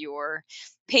out to your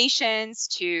patients,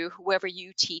 to whoever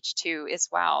you teach to as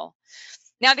well.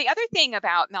 Now, the other thing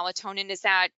about melatonin is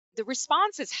that the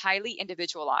response is highly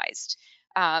individualized.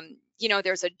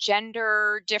 There's a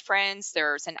gender difference,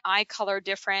 there's an eye color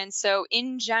difference. So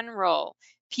in general,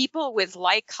 people with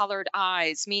light colored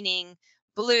eyes, meaning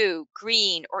blue,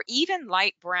 green, or even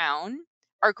light brown,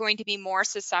 are going to be more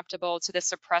susceptible to the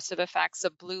suppressive effects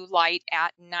of blue light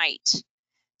at night.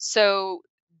 So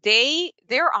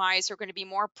their eyes are going to be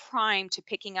more primed to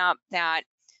picking up that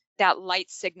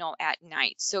light signal at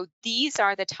night. So these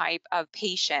are the type of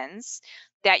patients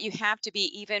that you have to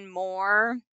be even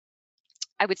more,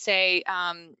 I would say,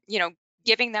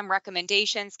 giving them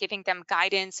recommendations, giving them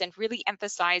guidance, and really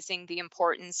emphasizing the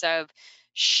importance of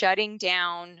shutting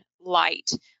down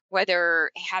light, whether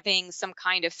having some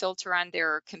kind of filter on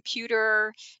their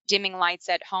computer, dimming lights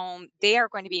at home. They are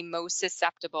going to be most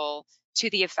susceptible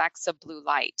to the effects of blue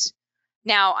light.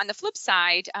 Now, on the flip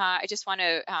side, I just want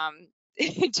to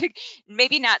to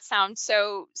maybe not sound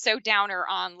so downer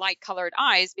on light colored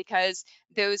eyes, because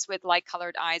those with light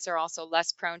colored eyes are also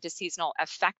less prone to seasonal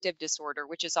affective disorder,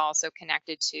 which is also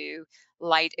connected to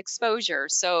light exposure.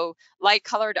 So light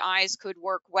colored eyes could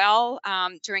work well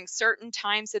during certain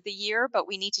times of the year, but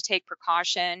we need to take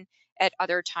precaution at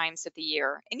other times of the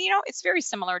year. And it's very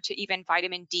similar to even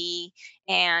vitamin D,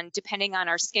 and depending on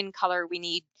our skin color, we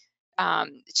need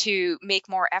to make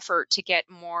more effort to get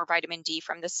more vitamin D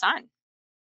from the sun.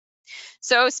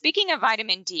 So speaking of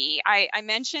vitamin D, I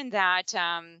mentioned that,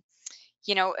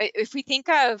 if we think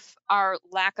of our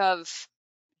lack of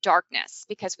darkness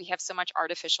because we have so much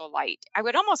artificial light, I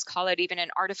would almost call it even an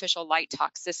artificial light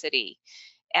toxicity,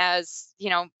 as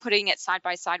putting it side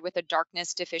by side with a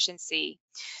darkness deficiency.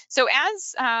 So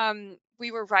as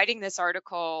we were writing this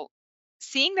article,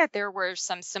 seeing that there were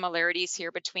some similarities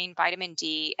here between vitamin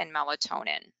D and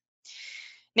melatonin.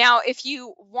 Now, if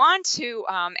you want to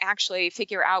actually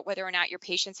figure out whether or not your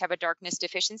patients have a darkness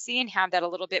deficiency and have that a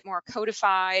little bit more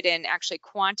codified and actually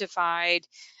quantified,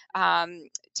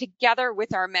 together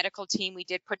with our medical team, we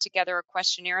did put together a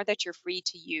questionnaire that you're free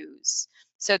to use.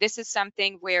 So this is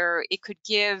something where it could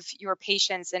give your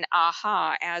patients an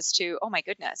aha as to, oh my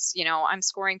goodness, I'm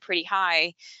scoring pretty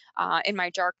high in my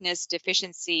darkness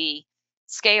deficiency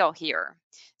scale here.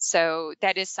 So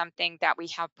that is something that we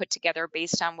have put together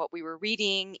based on what we were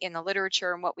reading in the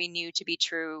literature and what we knew to be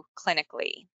true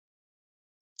clinically.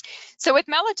 So with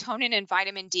melatonin and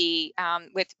vitamin D,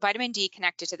 with vitamin D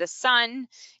connected to the sun,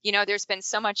 there's been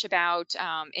so much about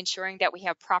ensuring that we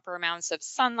have proper amounts of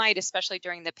sunlight, especially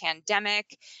during the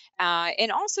pandemic,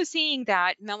 and also seeing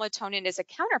that melatonin is a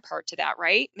counterpart to that,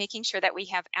 right? Making sure that we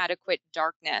have adequate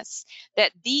darkness,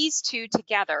 that these two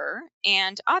together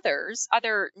and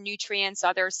other nutrients,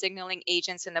 other signaling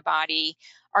agents in the body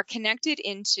are connected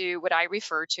into what I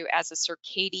refer to as a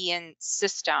circadian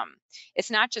system.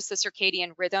 It's not just the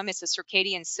circadian rhythm, it's a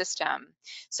circadian system.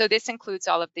 So this includes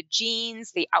all of the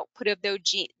genes, the output of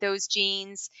those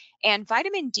genes, and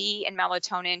vitamin D and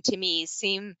melatonin to me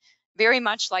seem very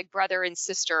much like brother and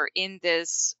sister in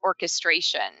this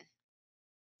orchestration.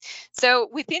 So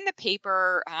within the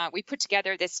paper, we put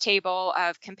together this table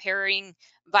of comparing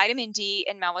vitamin D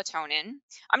and melatonin.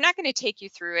 I'm not going to take you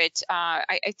through it.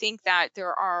 I think that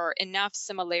there are enough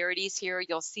similarities here.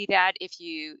 You'll see that if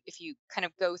you kind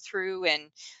of go through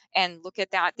and look at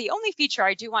that. The only feature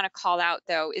I do want to call out,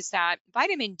 though, is that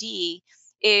vitamin D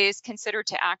is considered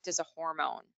to act as a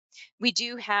hormone. We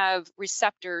do have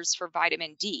receptors for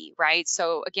vitamin D, right?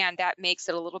 So again, that makes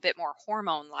it a little bit more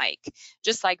hormone-like,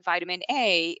 just like vitamin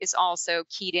A is also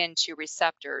keyed into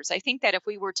receptors. I think that if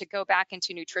we were to go back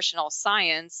into nutritional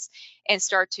science and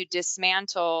start to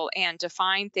dismantle and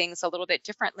define things a little bit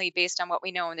differently based on what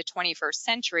we know in the 21st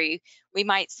century, we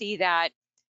might see that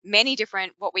many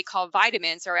different what we call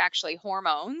vitamins are actually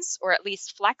hormones, or at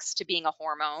least flex to being a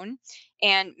hormone.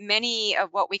 And many of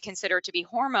what we consider to be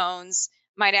hormones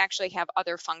might actually have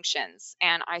other functions.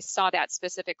 And I saw that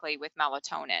specifically with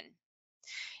melatonin.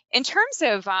 In terms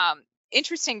of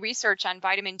interesting research on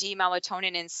vitamin D,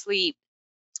 melatonin, and sleep,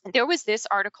 there was this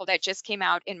article that just came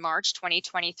out in March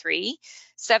 2023.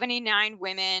 79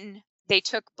 women, they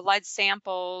took blood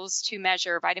samples to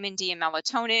measure vitamin D and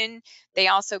melatonin. They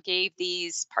also gave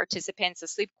these participants a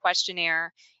sleep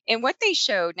questionnaire. And what they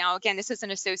showed, now again, this is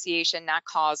an association, not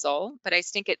causal, but I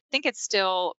think it's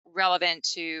still relevant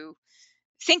to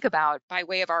think about by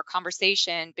way of our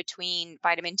conversation between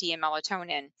vitamin D and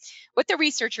melatonin. What the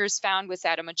researchers found was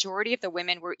that a majority of the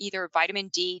women were either vitamin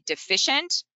D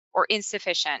deficient or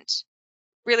insufficient.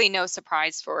 Really no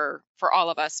surprise for all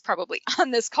of us probably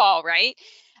on this call, right?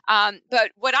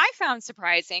 But what I found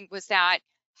surprising was that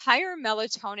higher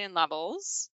melatonin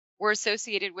levels were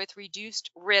associated with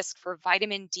reduced risk for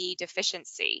vitamin D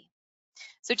deficiency.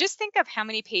 So just think of how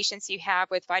many patients you have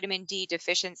with vitamin D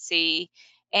deficiency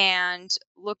and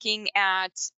looking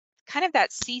at kind of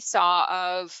that seesaw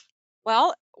of,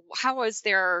 well, how was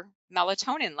their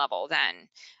melatonin level then?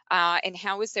 And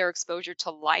how was their exposure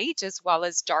to light as well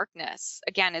as darkness?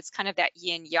 Again, it's kind of that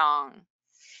yin yang.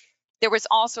 There was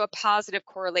also a positive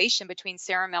correlation between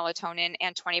serum melatonin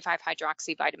and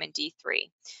 25-hydroxy vitamin D3.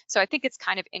 So I think it's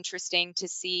kind of interesting to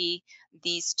see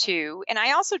these two. And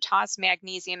I also tossed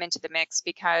magnesium into the mix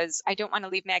because I don't want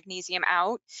to leave magnesium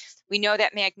out. We know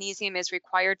that magnesium is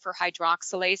required for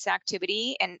hydroxylase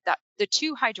activity, and the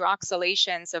two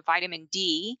hydroxylations of vitamin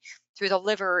D through the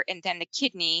liver and then the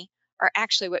kidney are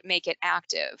actually what make it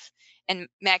active. And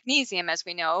magnesium, as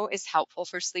we know, is helpful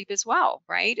for sleep as well,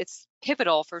 right? It's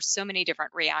pivotal for so many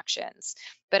different reactions.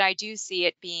 But I do see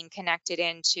it being connected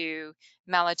into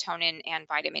melatonin and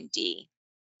vitamin D.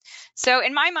 So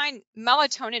in my mind,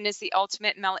 melatonin is the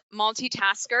ultimate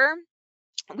multitasker.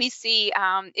 We see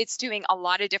it's doing a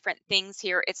lot of different things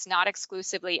here. It's not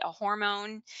exclusively a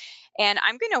hormone. And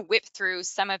I'm going to whip through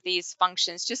some of these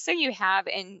functions just so you have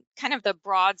in kind of the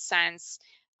broad sense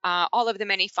all of the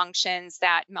many functions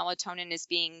that melatonin is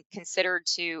being considered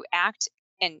to act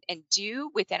and do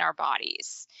within our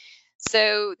bodies.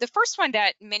 So the first one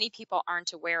that many people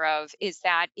aren't aware of is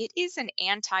that it is an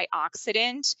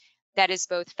antioxidant that is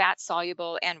both fat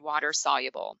soluble and water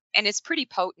soluble, and it's pretty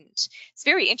potent. It's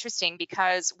very interesting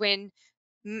because when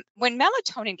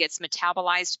melatonin gets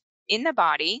metabolized in the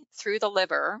body through the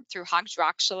liver, through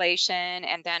hydroxylation,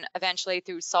 and then eventually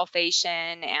through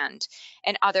sulfation and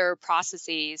other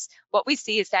processes, what we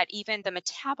see is that even the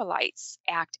metabolites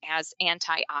act as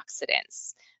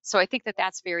antioxidants. So I think that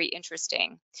that's very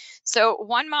interesting. So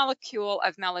one molecule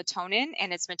of melatonin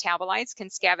and its metabolites can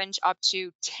scavenge up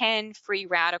to 10 free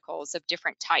radicals of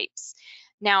different types.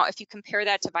 Now, if you compare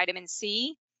that to vitamin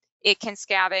C, it can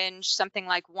scavenge something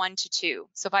like 1 to 2.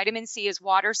 So vitamin C is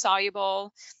water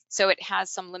soluble, so it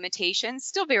has some limitations,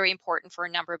 still very important for a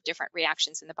number of different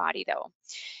reactions in the body though.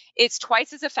 It's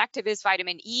twice as effective as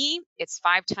vitamin E. It's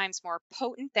 5 times more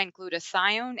potent than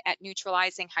glutathione at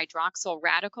neutralizing hydroxyl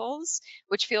radicals,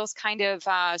 which feels kind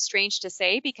of strange to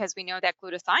say because we know that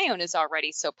glutathione is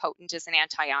already so potent as an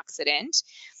antioxidant.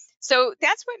 So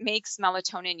that's what makes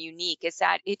melatonin unique, is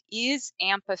that it is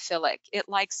amphiphilic. It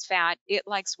likes fat, it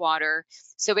likes water,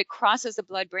 so it crosses the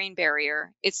blood-brain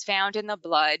barrier. It's found in the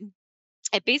blood.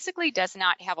 It basically does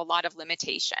not have a lot of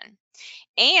limitation.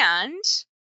 And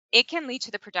it can lead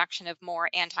to the production of more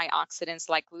antioxidants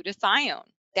like glutathione.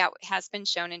 That has been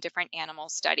shown in different animal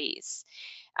studies.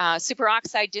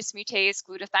 Superoxide dismutase,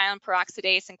 glutathione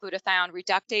peroxidase, and glutathione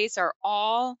reductase are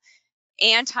all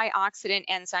antioxidant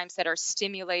enzymes that are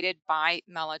stimulated by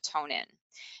melatonin.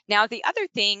 Now, the other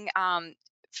thing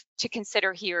to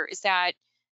consider here is that,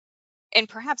 and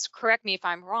perhaps correct me if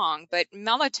I'm wrong, but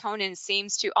melatonin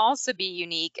seems to also be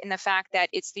unique in the fact that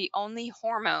it's the only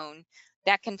hormone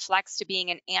that can flex to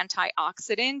being an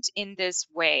antioxidant in this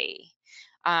way.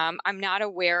 I'm not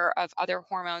aware of other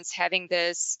hormones having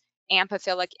this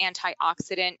amphiphilic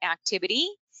antioxidant activity.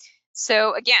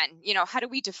 So again, how do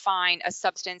we define a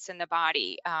substance in the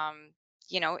body? I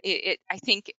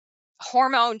think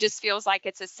hormone just feels like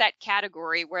it's a set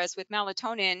category, whereas with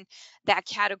melatonin, that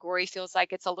category feels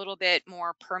like it's a little bit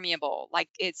more permeable, like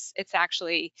it's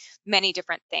actually many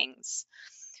different things.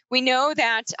 We know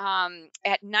that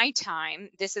at nighttime,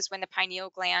 this is when the pineal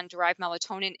gland derived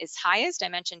melatonin is highest. I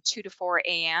mentioned 2 to 4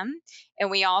 a.m.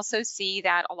 And we also see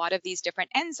that a lot of these different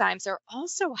enzymes are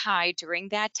also high during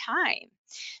that time.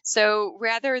 So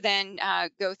rather than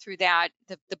go through the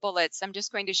bullets, I'm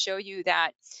just going to show you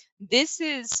that this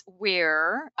is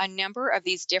where a number of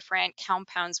these different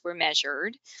compounds were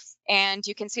measured. And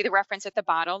you can see the reference at the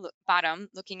bottom,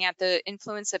 looking at the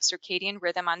influence of circadian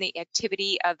rhythm on the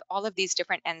activity of all of these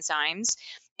different enzymes.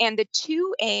 And the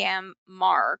 2 a.m.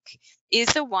 mark is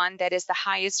the one that is the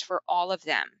highest for all of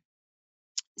them.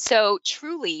 So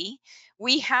truly,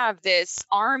 we have this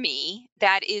army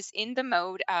that is in the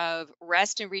mode of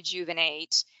rest and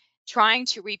rejuvenate, trying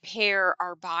to repair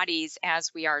our bodies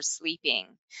as we are sleeping.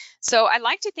 So I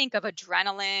like to think of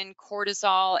adrenaline,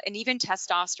 cortisol, and even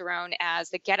testosterone as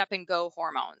the get up and go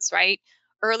hormones, right?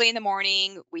 Early in the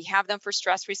morning, we have them for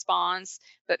stress response,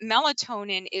 but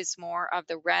melatonin is more of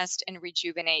the rest and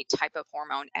rejuvenate type of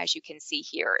hormone, as you can see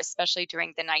here, especially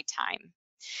during the nighttime.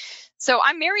 So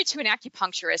I'm married to an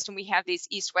acupuncturist, and we have these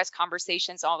east-west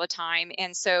conversations all the time.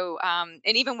 And so, and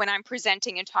even when I'm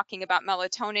presenting and talking about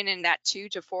melatonin in that 2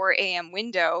 to 4 a.m.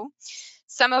 window,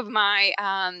 some of my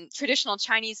traditional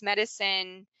Chinese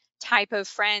medicine type of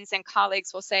friends and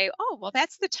colleagues will say, oh, well,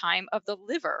 that's the time of the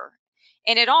liver.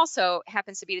 And it also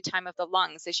happens to be the time of the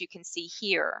lungs, as you can see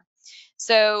here.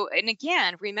 So, and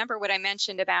again, remember what I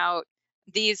mentioned about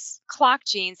these clock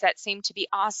genes that seem to be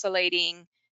oscillating,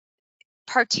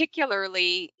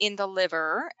 particularly in the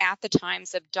liver at the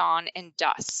times of dawn and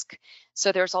dusk.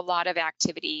 So there's a lot of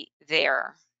activity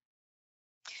there.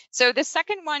 So the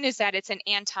second one is that it's an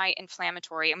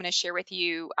anti-inflammatory. I'm going to share with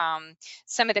you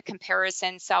some of the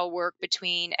comparison cell work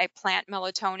between a plant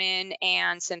melatonin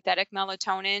and synthetic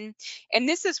melatonin. And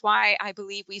this is why I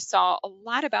believe we saw a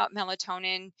lot about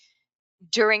melatonin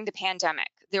during the pandemic.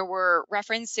 There were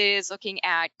references looking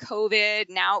at COVID,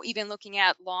 now even looking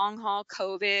at long haul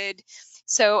COVID.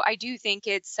 So I do think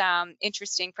it's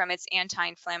interesting from its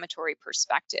anti-inflammatory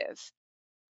perspective.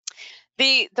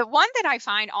 The one that I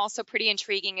find also pretty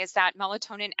intriguing is that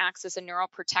melatonin acts as a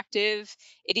neuroprotective.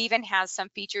 It even has some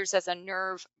features as a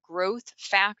nerve growth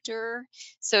factor.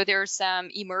 So there's some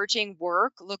emerging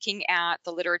work looking at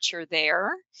the literature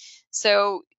there.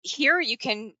 So here you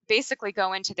can basically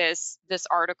go into this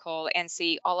article and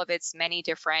see all of its many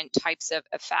different types of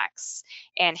effects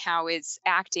and how it's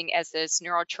acting as this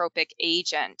neurotropic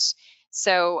agent.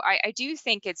 So I do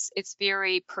think it's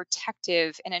very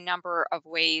protective in a number of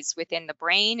ways within the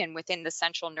brain and within the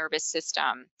central nervous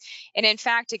system. And in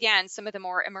fact, again, some of the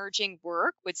more emerging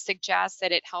work would suggest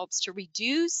that it helps to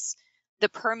reduce the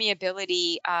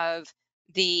permeability of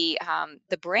the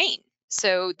brain.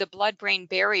 So the blood-brain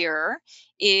barrier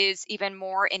is even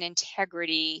more in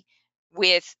integrity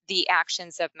with the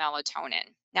actions of melatonin.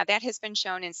 Now, that has been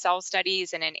shown in cell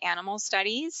studies and in animal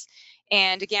studies.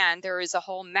 And again, there is a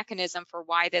whole mechanism for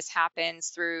why this happens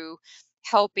through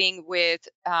helping with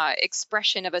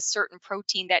expression of a certain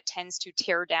protein that tends to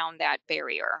tear down that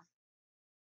barrier.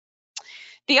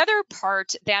 The other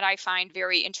part that I find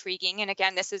very intriguing, and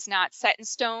again, this is not set in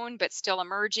stone, but still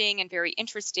emerging and very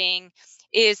interesting,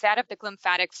 is that of the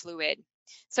glymphatic fluid.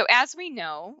 So as we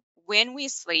know, when we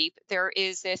sleep, there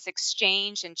is this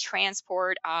exchange and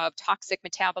transport of toxic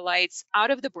metabolites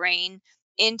out of the brain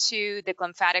into the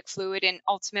glymphatic fluid and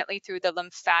ultimately through the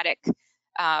lymphatic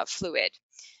fluid.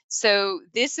 So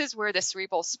this is where the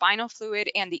cerebral spinal fluid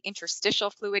and the interstitial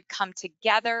fluid come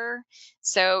together.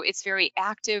 So it's very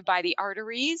active by the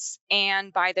arteries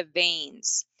and by the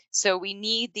veins. So we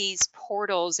need these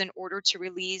portals in order to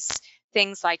release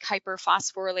things like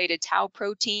hyperphosphorylated tau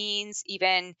proteins,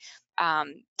 even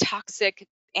toxic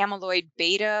amyloid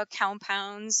beta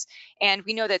compounds. And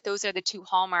we know that those are the two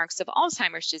hallmarks of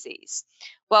Alzheimer's disease.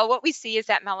 Well, what we see is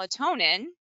that melatonin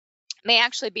may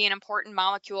actually be an important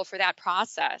molecule for that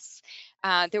process.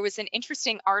 There was an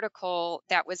interesting article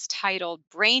that was titled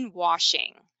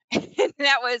Brainwashing.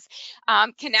 That was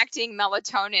connecting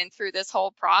melatonin through this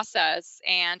whole process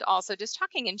and also just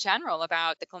talking in general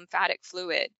about the glymphatic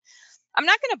fluid. I'm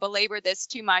not going to belabor this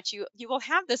too much. You will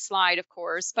have the slide, of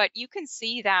course, but you can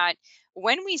see that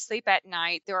when we sleep at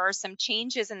night, there are some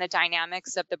changes in the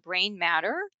dynamics of the brain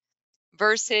matter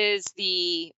versus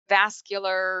the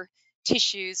vascular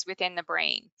tissues within the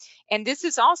brain. And this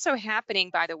is also happening,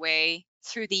 by the way,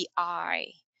 through the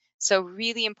eye. So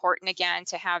really important, again,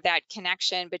 to have that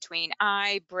connection between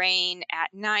eye, brain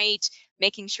at night,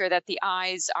 making sure that the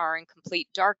eyes are in complete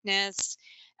darkness.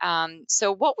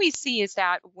 So what we see is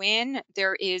that when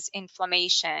there is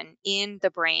inflammation in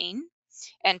the brain,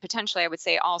 and potentially I would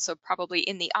say also probably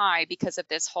in the eye because of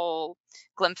this whole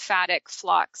glymphatic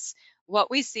flux, what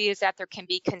we see is that there can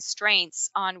be constraints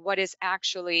on what is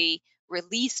actually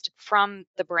released from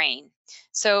the brain.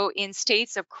 So in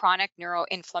states of chronic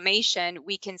neuroinflammation,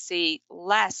 we can see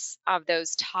less of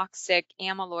those toxic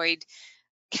amyloid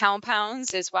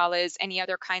compounds, as well as any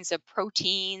other kinds of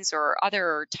proteins or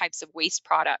other types of waste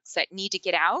products that need to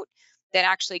get out that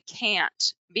actually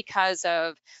can't because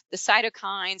of the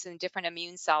cytokines and different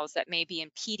immune cells that may be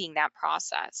impeding that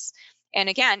process. And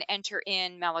again, enter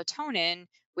in melatonin,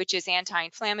 which is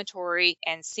anti-inflammatory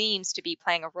and seems to be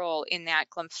playing a role in that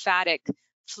glymphatic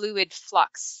fluid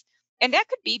flux. And that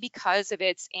could be because of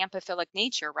its amphiphilic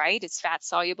nature, right? It's fat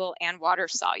soluble and water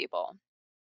soluble.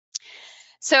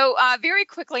 So very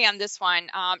quickly on this one,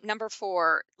 number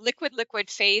 4, liquid-liquid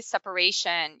phase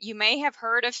separation. You may have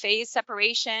heard of phase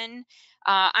separation.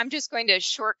 I'm just going to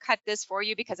shortcut this for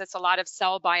you because it's a lot of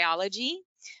cell biology.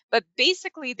 But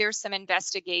basically, there's some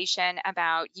investigation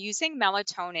about using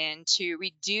melatonin to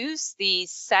reduce the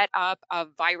setup of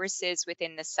viruses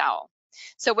within the cell.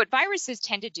 So what viruses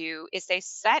tend to do is they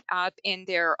set up in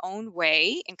their own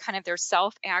way, in kind of their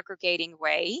self-aggregating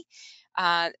way,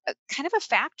 kind of a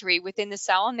factory within the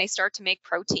cell, and they start to make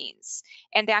proteins.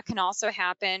 And that can also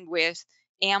happen with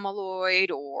amyloid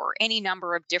or any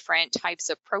number of different types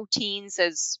of proteins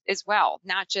as well,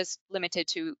 not just limited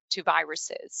to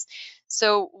viruses.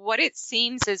 So what it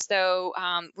seems as though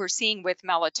we're seeing with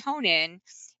melatonin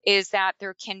is that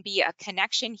there can be a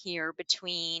connection here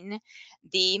between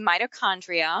the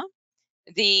mitochondria,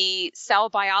 the cell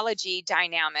biology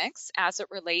dynamics as it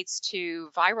relates to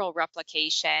viral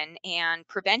replication and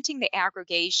preventing the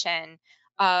aggregation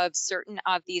of certain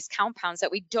of these compounds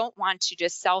that we don't want to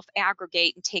just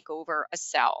self-aggregate and take over a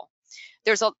cell.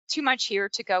 There's too much here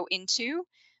to go into,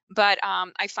 but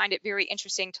I find it very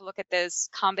interesting to look at this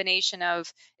combination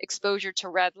of exposure to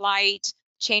red light,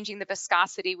 changing the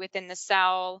viscosity within the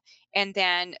cell, and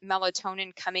then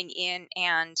melatonin coming in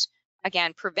and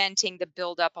again, preventing the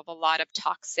buildup of a lot of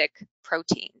toxic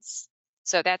proteins.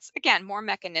 So that's, again, more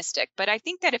mechanistic. But I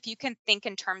think that if you can think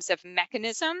in terms of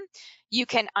mechanism, you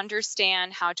can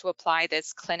understand how to apply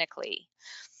this clinically.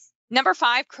 Number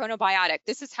 5, chronobiotic.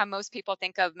 This is how most people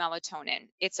think of melatonin.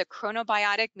 It's a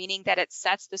chronobiotic, meaning that it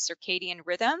sets the circadian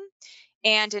rhythm.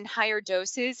 And in higher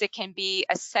doses, it can be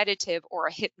a sedative or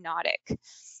a hypnotic.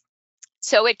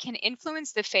 So it can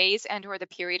influence the phase and or the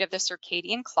period of the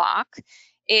circadian clock.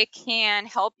 It can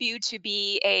help you to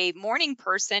be a morning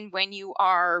person when you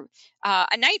are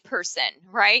a night person,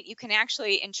 right? You can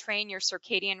actually entrain your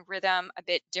circadian rhythm a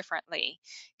bit differently.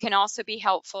 Can also be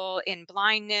helpful in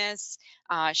blindness,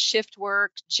 shift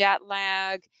work, jet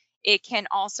lag. It can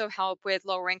also help with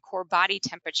lowering core body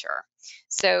temperature.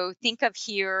 So think of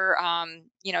here,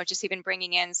 just even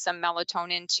bringing in some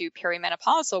melatonin to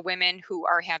perimenopausal women who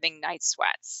are having night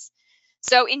sweats.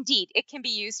 So indeed, it can be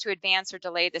used to advance or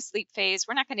delay the sleep phase.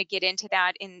 We're not going to get into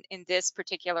that in this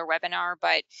particular webinar,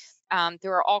 but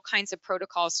there are all kinds of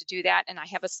protocols to do that. And I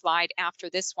have a slide after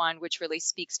this one, which really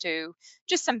speaks to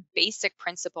just some basic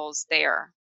principles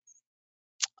there.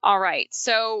 All right,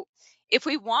 so if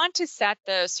we want to set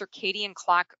the circadian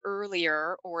clock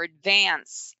earlier or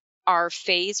advance our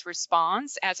phase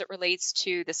response as it relates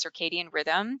to the circadian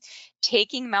rhythm,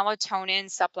 taking melatonin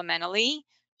supplementally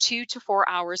 2 to 4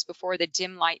 hours before the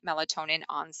dim light melatonin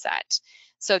onset.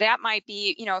 So that might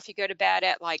be, if you go to bed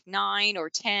at like 9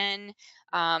 or 10,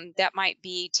 that might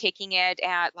be taking it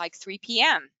at like 3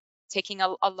 p.m., taking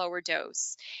a lower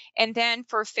dose. And then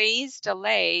for phase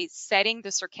delay, setting the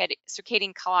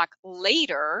circadian clock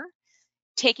later,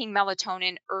 taking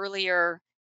melatonin earlier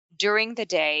during the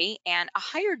day, and a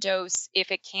higher dose if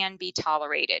it can be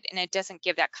tolerated and it doesn't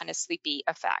give that kind of sleepy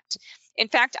effect. In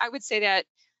fact, I would say that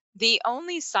the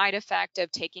only side effect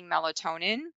of taking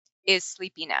melatonin is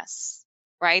sleepiness,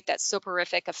 right? That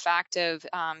soporific effect of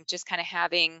just kind of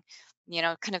having,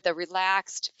 kind of the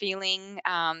relaxed feeling,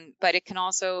 but it can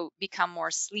also become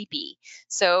more sleepy.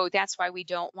 So that's why we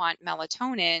don't want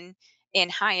melatonin in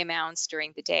high amounts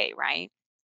during the day, right?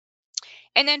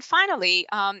 And then finally,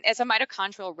 as a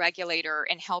mitochondrial regulator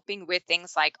and helping with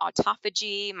things like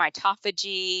autophagy,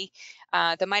 mitophagy,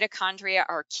 the mitochondria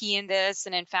are key in this.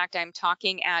 And in fact, I'm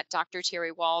talking at Dr.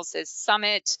 Terry Walls'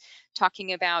 summit,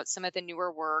 talking about some of the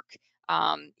newer work,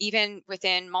 even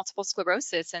within multiple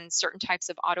sclerosis and certain types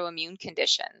of autoimmune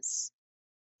conditions.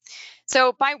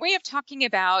 So by way of talking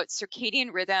about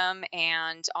circadian rhythm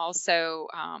and also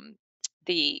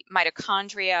the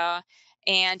mitochondria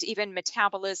and even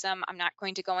metabolism, I'm not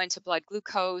going to go into blood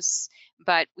glucose,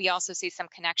 but we also see some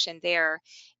connection there.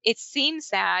 It seems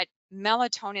that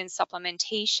melatonin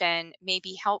supplementation may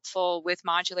be helpful with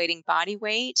modulating body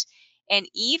weight. And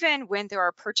even when there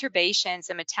are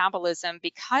perturbations in metabolism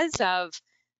because of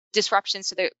disruptions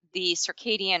to the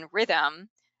circadian rhythm,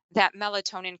 that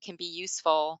melatonin can be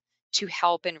useful to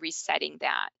help in resetting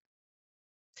that.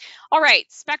 All right,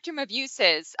 spectrum of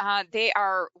uses. They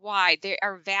are wide, they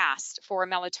are vast for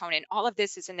melatonin. All of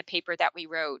this is in the paper that we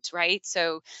wrote, right?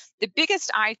 So the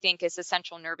biggest, I think, is the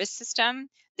central nervous system.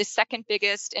 The second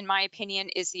biggest, in my opinion,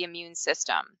 is the immune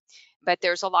system. But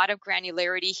there's a lot of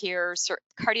granularity here.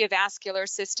 Cardiovascular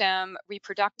system,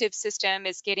 reproductive system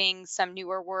is getting some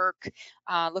newer work,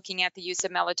 looking at the use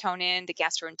of melatonin, the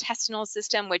gastrointestinal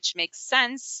system, which makes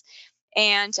sense.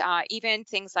 And even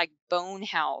things like bone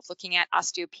health, looking at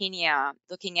osteopenia,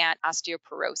 looking at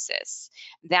osteoporosis,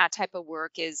 that type of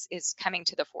work is coming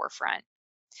to the forefront.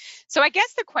 So I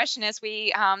guess the question is,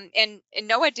 and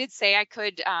Noah did say I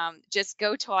could just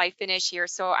go till I finish here.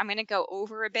 So I'm going to go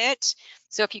over a bit.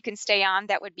 So if you can stay on,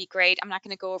 that would be great. I'm not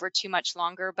going to go over too much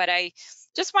longer, but I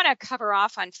just want to cover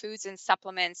off on foods and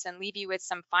supplements and leave you with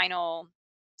some final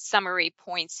summary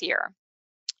points here.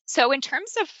 So in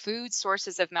terms of food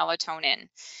sources of melatonin,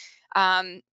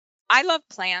 I love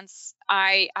plants.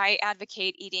 I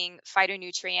advocate eating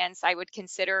phytonutrients. I would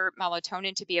consider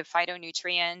melatonin to be a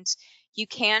phytonutrient. You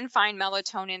can find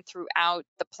melatonin throughout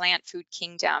the plant food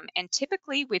kingdom and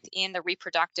typically within the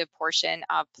reproductive portion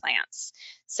of plants.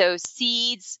 So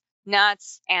seeds,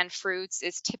 nuts, and fruits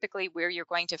is typically where you're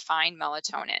going to find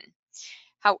melatonin.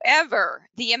 However,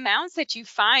 the amounts that you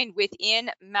find within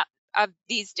of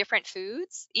these different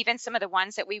foods, even some of the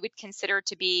ones that we would consider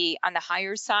to be on the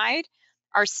higher side,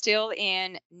 are still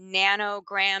in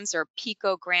nanograms or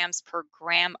picograms per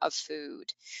gram of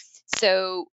food.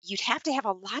 So you'd have to have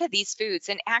a lot of these foods.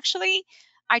 And actually,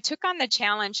 I took on the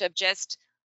challenge of just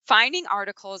finding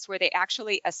articles where they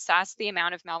actually assess the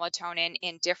amount of melatonin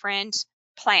in different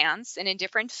plants and in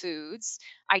different foods.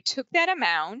 I took that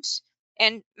amount,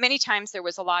 and many times there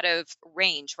was a lot of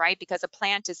range, right? Because a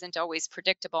plant isn't always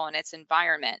predictable in its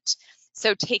environment.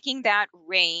 So taking that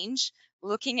range,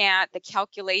 looking at the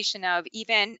calculation of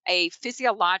even a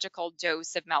physiological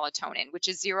dose of melatonin, which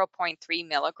is 0.3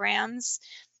 milligrams.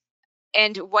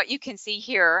 And what you can see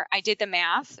here, I did the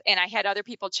math and I had other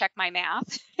people check my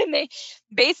math. And they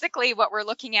basically, what we're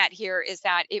looking at here is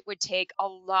that it would take a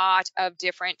lot of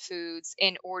different foods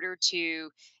in order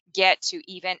to get to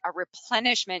even a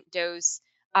replenishment dose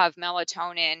of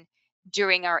melatonin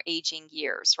during our aging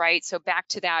years, right? So back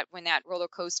to that, when that roller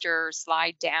coaster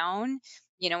slide down,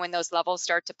 when those levels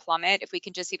start to plummet, if we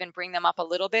can just even bring them up a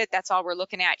little bit, that's all we're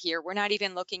looking at here. We're not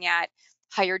even looking at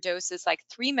higher doses like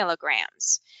 3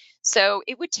 milligrams. So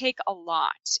it would take a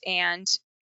lot. And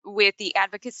with the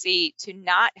advocacy to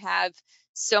not have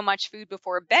so much food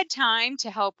before bedtime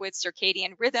to help with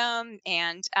circadian rhythm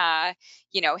and,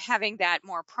 having that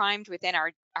more primed within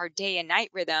our day and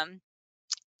night rhythm,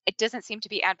 it doesn't seem to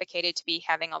be advocated to be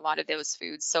having a lot of those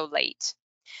foods so late.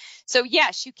 So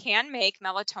yes, you can make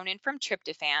melatonin from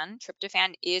tryptophan.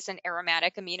 Tryptophan is an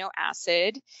aromatic amino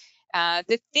acid.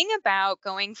 The thing about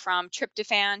going from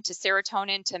tryptophan to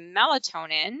serotonin to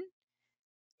melatonin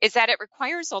is that it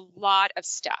requires a lot of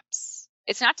steps.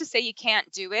 It's not to say you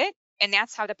can't do it, and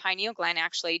that's how the pineal gland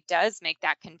actually does make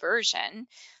that conversion.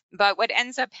 But what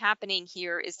ends up happening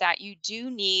here is that you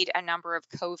do need a number of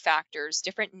cofactors,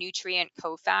 different nutrient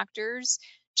cofactors,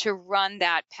 to run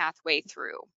that pathway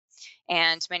through.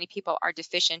 And many people are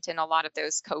deficient in a lot of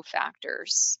those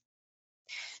cofactors.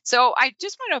 So I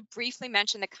just want to briefly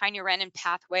mention the kynurenine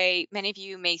pathway. Many of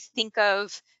you may think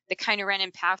of the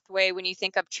kynurenine pathway when you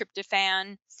think of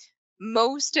tryptophan.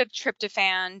 Most of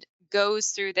tryptophan goes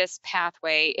through this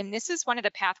pathway, and this is one of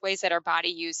the pathways that our body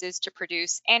uses to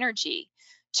produce energy,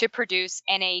 to produce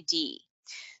NAD.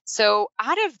 So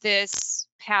out of this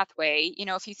pathway,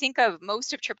 if you think of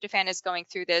most of tryptophan is going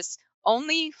through this,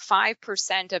 only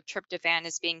 5% of tryptophan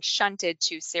is being shunted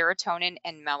to serotonin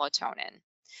and melatonin.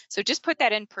 So just put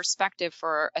that in perspective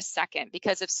for a second,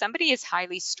 because if somebody is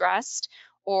highly stressed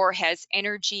or has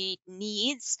energy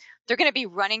needs, they're going to be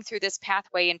running through this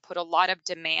pathway and put a lot of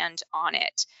demand on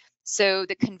it. So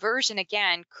the conversion,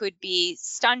 again, could be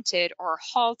stunted or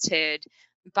halted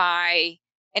by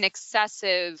an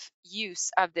excessive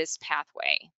use of this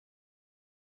pathway.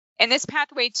 And this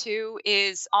pathway too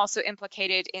is also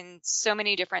implicated in so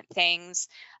many different things,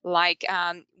 like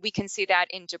we can see that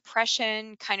in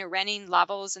depression, kynurenine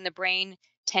levels in the brain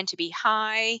tend to be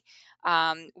high.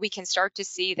 We can start to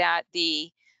see that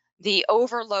the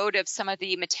overload of some of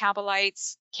the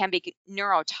metabolites can be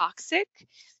neurotoxic.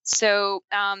 So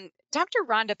Dr.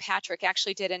 Rhonda Patrick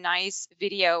actually did a nice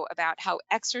video about how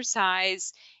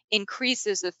exercise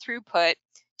increases the throughput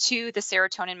to the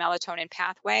serotonin melatonin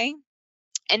pathway,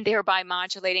 and thereby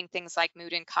modulating things like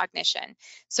mood and cognition.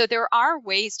 So there are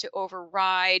ways to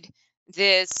override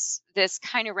this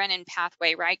kynurenine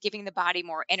pathway, right? Giving the body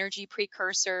more energy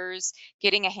precursors,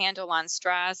 getting a handle on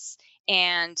stress,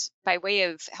 and by way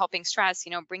of helping stress,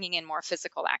 bringing in more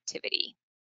physical activity.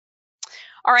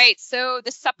 All right, so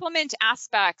the supplement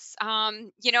aspects, I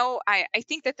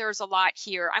think that there's a lot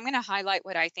here. I'm going to highlight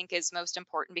what I think is most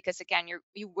important because, again,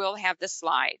 you will have the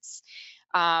slides.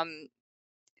 I'm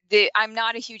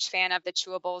not a huge fan of the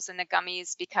chewables and the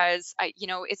gummies because,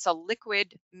 it's a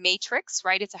liquid matrix,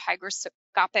 right? It's a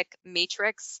hygroscopic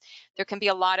matrix. There can be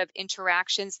a lot of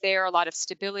interactions there, a lot of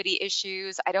stability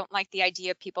issues. I don't like the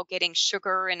idea of people getting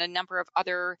sugar and a number of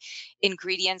other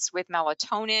ingredients with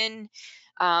melatonin,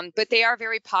 but they are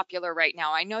very popular right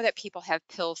now. I know that people have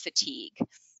pill fatigue.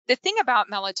 The thing about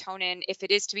melatonin, if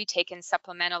it is to be taken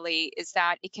supplementally, is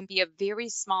that it can be a very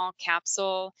small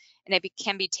capsule and it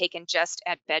can be taken just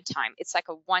at bedtime. It's like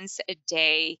a once a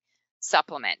day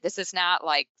supplement. This is not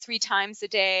like 3 times a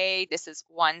day. This is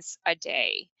once a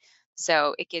day.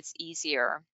 So it gets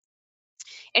easier.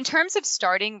 In terms of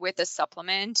starting with a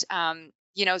supplement,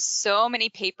 so many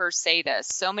papers say this,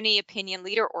 so many opinion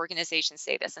leader organizations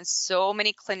say this, and so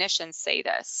many clinicians say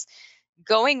this.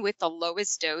 Going with the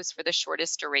lowest dose for the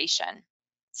shortest duration.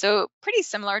 So pretty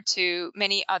similar to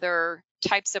many other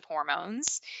types of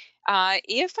hormones.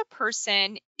 If a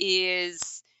person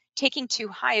is taking too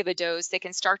high of a dose, they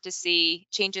can start to see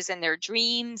changes in their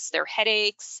dreams, their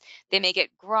headaches. They may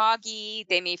get groggy.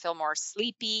 They may feel more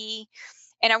sleepy.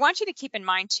 And I want you to keep in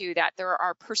mind too that there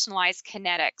are personalized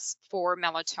kinetics for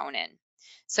melatonin.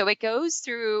 So it goes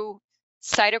through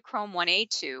cytochrome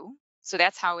 1A2. So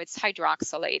that's how it's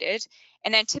hydroxylated.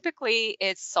 And then typically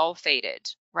it's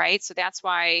sulfated, right? So that's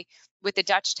why with the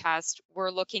Dutch test,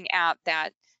 we're looking at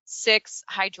that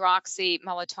 6-hydroxy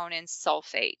melatonin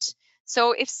sulfate.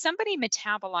 So if somebody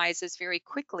metabolizes very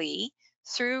quickly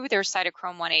through their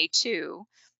cytochrome 1A2,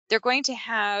 they're going to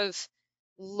have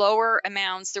lower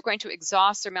amounts. They're going to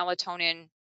exhaust their melatonin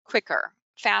quicker,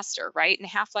 faster, right? And the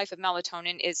half-life of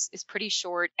melatonin is pretty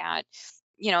short at,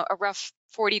 a rough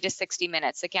 40 to 60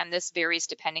 minutes. Again, this varies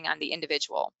depending on the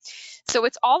individual. So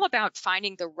it's all about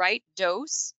finding the right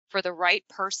dose for the right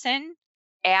person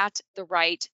at the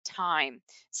right time.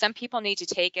 Some people need to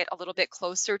take it a little bit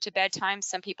closer to bedtime.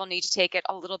 Some people need to take it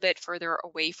a little bit further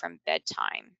away from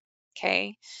bedtime.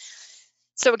 Okay.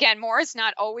 So again, more is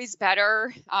not always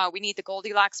better. We need the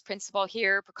Goldilocks principle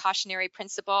here, precautionary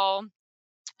principle.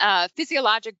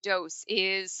 Physiologic dose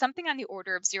is something on the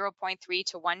order of 0.3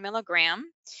 to 1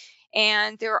 milligram.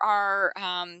 And there are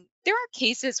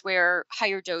cases where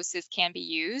higher doses can be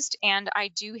used, and I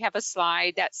do have a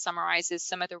slide that summarizes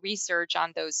some of the research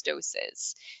on those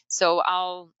doses. So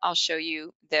I'll show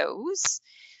you those.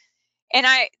 And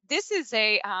this is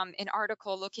an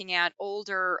article looking at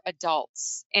older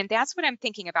adults, and that's what I'm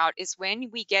thinking about is when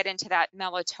we get into that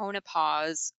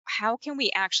melatonopause, how can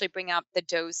we actually bring up the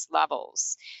dose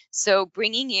levels? So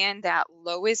bringing in that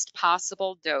lowest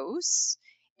possible dose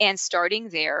and starting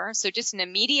there. So just an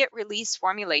immediate release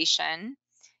formulation,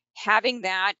 having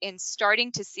that and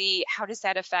starting to see how does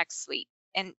that affect sleep.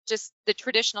 And just the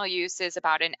traditional use is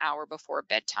about an hour before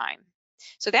bedtime.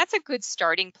 So that's a good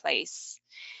starting place.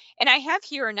 And I have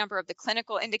here a number of the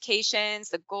clinical indications,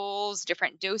 the goals,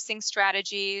 different dosing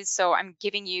strategies. So I'm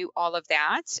giving you all of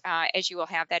that as you will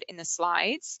have that in the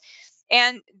slides.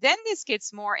 And then this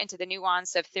gets more into the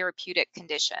nuance of therapeutic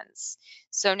conditions.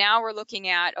 So now we're looking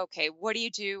at, okay, what do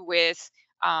you do with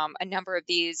a number of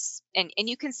these? And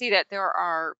you can see that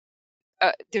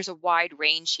there's a wide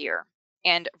range here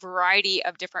and variety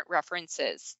of different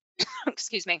references.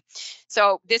 Excuse me.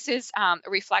 So this is a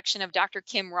reflection of Dr.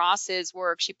 Kim Ross's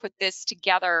work. She put this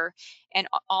together and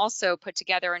also put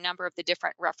together a number of the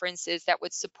different references that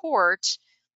would support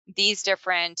these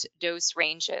different dose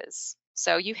ranges.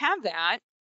 So you have that.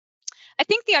 I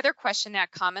think the other question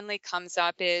that commonly comes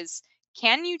up is,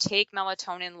 can you take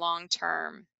melatonin long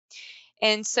term?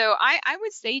 And so I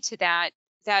would say to that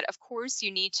of course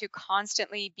you need to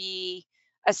constantly be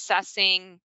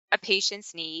assessing a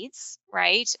patient's needs,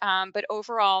 right? But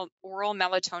overall, oral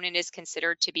melatonin is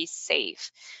considered to be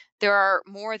safe. There are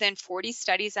more than 40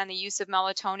 studies on the use of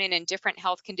melatonin in different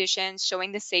health conditions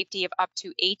showing the safety of up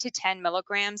to 8 to 10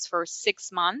 milligrams for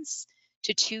 6 months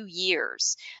to 2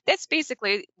 years. That's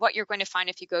basically what you're going to find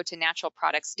if you go to Natural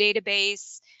Products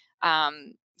Database.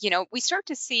 We start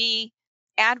to see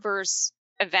adverse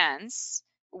events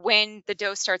when the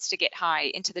dose starts to get high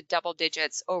into the double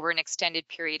digits over an extended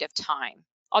period of time.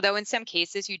 Although in some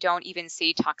cases you don't even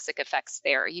see toxic effects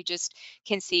there. You just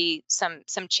can see some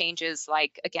changes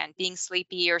like, again, being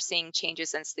sleepy or seeing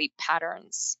changes in sleep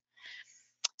patterns.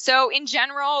 So in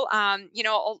general,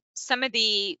 some of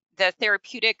the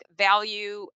therapeutic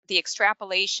value, the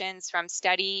extrapolations from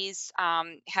studies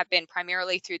have been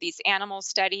primarily through these animal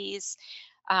studies.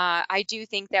 I do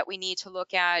think that we need to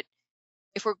look at,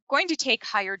 if we're going to take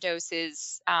higher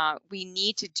doses, we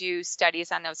need to do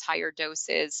studies on those higher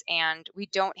doses, and we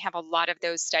don't have a lot of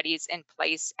those studies in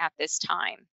place at this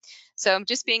time. So I'm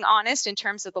just being honest in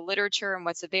terms of the literature and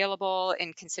what's available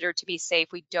and considered to be safe.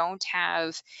 We don't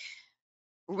have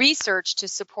research to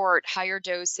support higher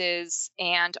doses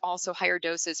and also higher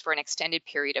doses for an extended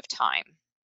period of time.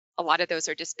 A lot of those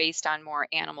are just based on more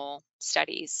animal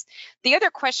studies. The other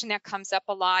question that comes up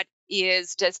a lot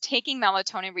is, does taking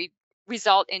melatonin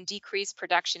result in decreased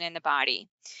production in the body?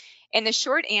 And the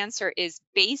short answer is,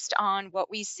 based on what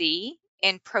we see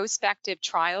in prospective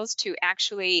trials to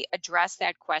actually address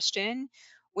that question,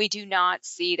 we do not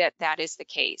see that that is the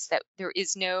case, that there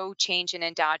is no change in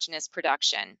endogenous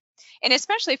production. And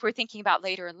especially if we're thinking about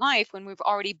later in life when we've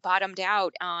already bottomed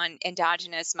out on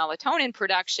endogenous melatonin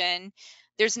production,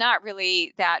 there's not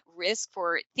really that risk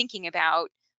for thinking about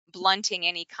blunting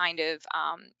any kind of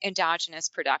endogenous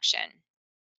production.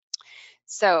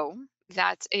 So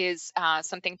that is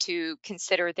something to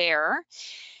consider there.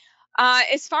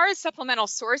 As far as supplemental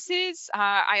sources,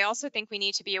 I also think we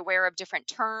need to be aware of different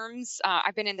terms.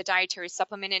 I've been in the dietary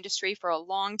supplement industry for a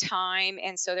long time,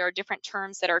 and so there are different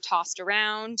terms that are tossed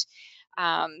around.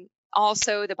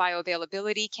 Also, the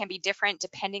bioavailability can be different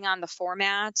depending on the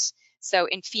format. So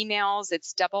in females,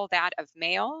 it's double that of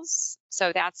males.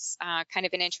 So that's kind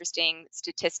of an interesting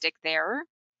statistic there.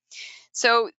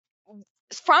 So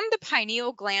from the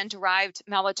pineal gland derived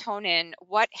melatonin,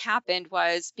 what happened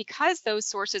was, because those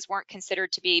sources weren't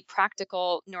considered to be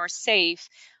practical nor safe,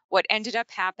 what ended up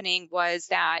happening was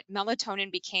that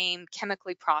melatonin became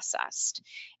chemically processed.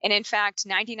 And in fact,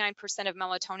 99% of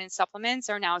melatonin supplements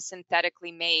are now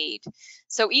synthetically made.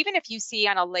 So even if you see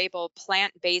on a label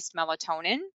plant-based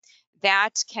melatonin,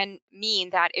 that can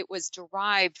mean that it was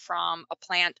derived from a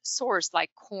plant source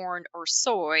like corn or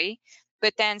soy,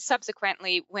 but then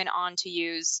subsequently went on to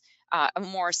use a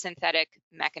more synthetic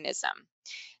mechanism.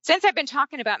 Since I've been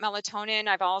talking about melatonin,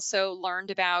 I've also learned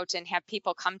about and have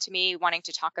people come to me wanting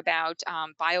to talk about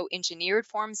bioengineered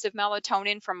forms of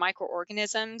melatonin from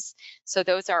microorganisms. So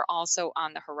those are also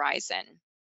on the horizon.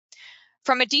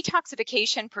 From a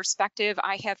detoxification perspective,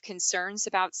 I have concerns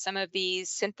about some of these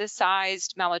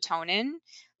synthesized melatonin.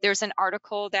 There's an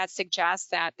article that suggests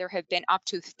that there have been up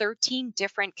to 13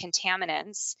 different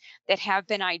contaminants that have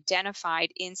been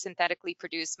identified in synthetically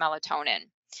produced melatonin.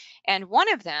 And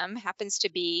one of them happens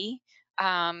to be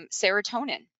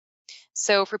serotonin.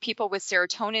 So for people with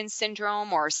serotonin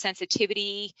syndrome or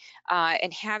sensitivity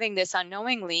and having this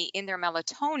unknowingly in their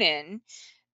melatonin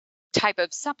type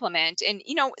of supplement, and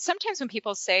sometimes when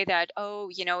people say that, oh,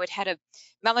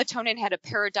 melatonin had a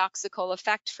paradoxical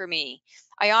effect for me,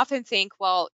 I often think,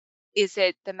 well, is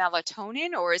it the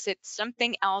melatonin or is it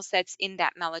something else that's in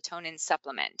that melatonin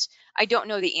supplement? I don't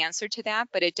know the answer to that,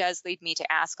 but it does lead me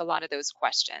to ask a lot of those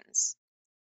questions.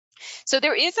 So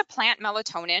there is a plant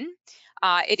melatonin.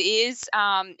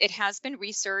 It has been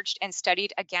researched and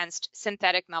studied against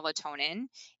synthetic melatonin.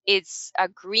 It's a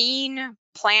green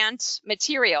plant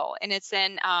material, and it's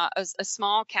in a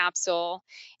small capsule,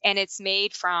 and it's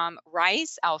made from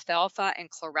rice, alfalfa, and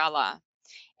chlorella.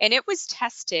 And it was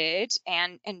tested,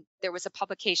 and there was a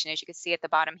publication, as you can see at the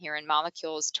bottom here, in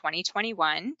Molecules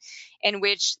 2021, in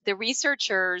which the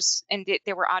researchers, and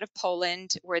they were out of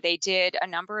Poland, where they did a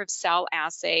number of cell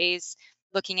assays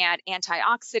looking at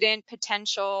antioxidant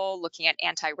potential, looking at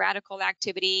anti-radical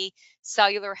activity,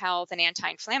 cellular health, and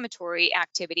anti-inflammatory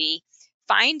activity,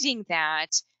 finding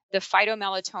that the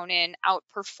phytomelatonin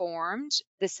outperformed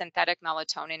the synthetic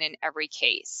melatonin in every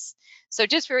case. So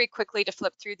just very quickly to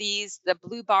flip through these, the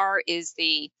blue bar is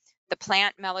the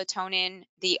plant melatonin.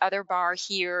 The other bar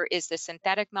here is the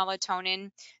synthetic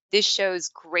melatonin. This shows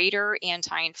greater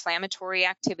anti-inflammatory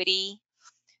activity.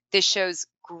 This shows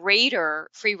greater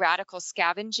free radical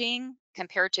scavenging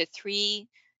compared to 3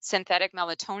 synthetic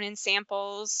melatonin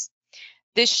samples.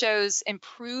 This shows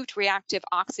improved reactive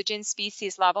oxygen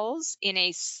species levels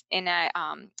this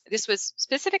was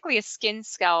specifically a skin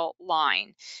cell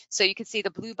line. So you can see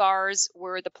the blue bars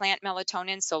were the plant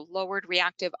melatonin, so lowered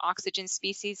reactive oxygen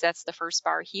species. That's the first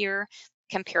bar here,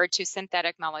 compared to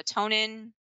synthetic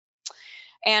melatonin,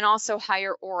 and also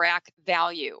higher ORAC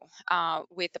value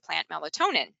with the plant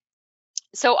melatonin.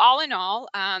 So all in all,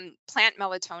 plant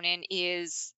melatonin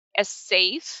is a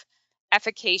safe,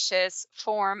 efficacious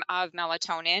form of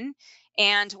melatonin.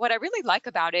 And what I really like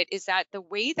about it is that the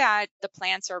way that the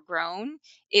plants are grown,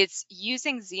 it's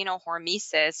using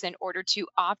xenohormesis in order to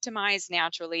optimize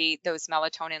naturally those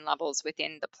melatonin levels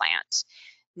within the plant.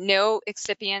 No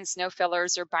excipients, no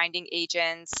fillers or binding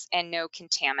agents, and no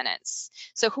contaminants.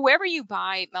 So whoever you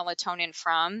buy melatonin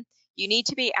from, you need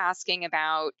to be asking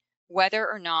about whether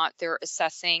or not they're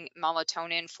assessing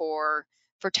melatonin for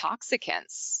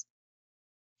toxicants.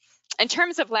 In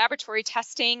terms of laboratory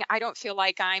testing, I don't feel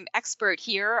like I'm expert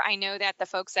here. I know that the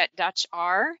folks at Dutch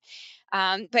are,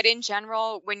 but in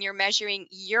general, when you're measuring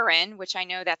urine, which I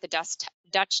know that the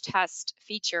Dutch test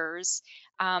features,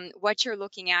 what you're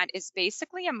looking at is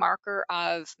basically a marker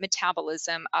of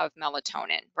metabolism of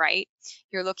melatonin, right?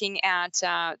 You're looking at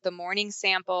the morning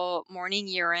sample, morning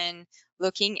urine,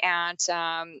 looking at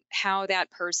how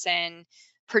that person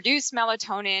produced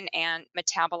melatonin and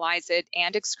metabolized it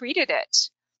and excreted it.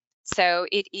 So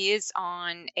it is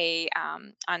on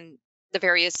the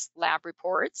various lab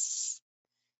reports.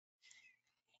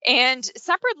 And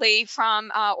separately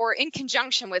from or in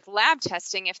conjunction with lab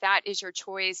testing, if that is your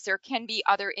choice, there can be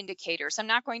other indicators. I'm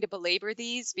not going to belabor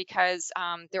these because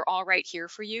they're all right here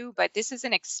for you, but this is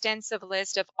an extensive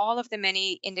list of all of the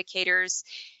many indicators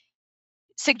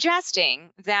suggesting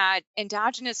that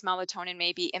endogenous melatonin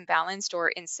may be imbalanced or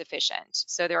insufficient.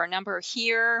 So there are a number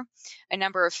here, a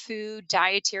number of food,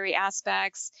 dietary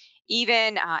aspects,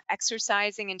 even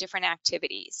exercising and different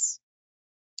activities.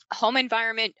 Home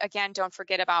environment, again, don't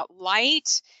forget about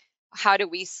light. How do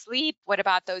we sleep? What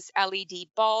about those LED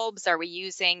bulbs? Are we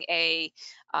using a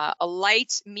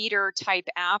light meter type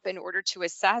app in order to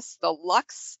assess the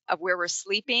lux of where we're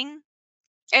sleeping?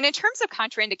 And in terms of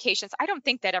contraindications, I don't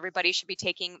think that everybody should be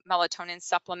taking melatonin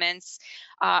supplements.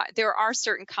 There are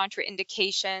certain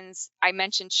contraindications. I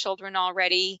mentioned children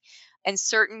already. In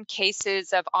certain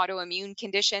cases of autoimmune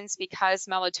conditions, because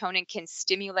melatonin can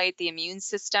stimulate the immune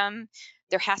system,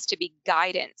 there has to be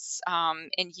guidance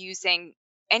in using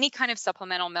any kind of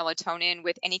supplemental melatonin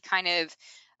with any kind of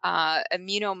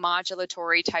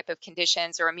immunomodulatory type of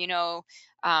conditions or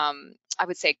I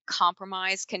would say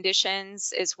compromised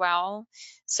conditions as well.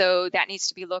 So that needs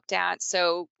to be looked at.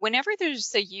 So whenever there's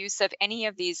the use of any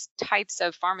of these types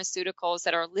of pharmaceuticals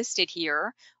that are listed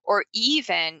here, or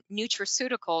even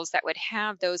nutraceuticals that would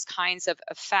have those kinds of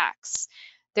effects,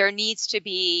 there needs to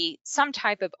be some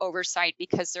type of oversight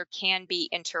because there can be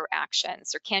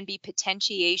interactions, there can be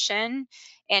potentiation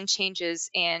and changes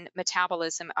in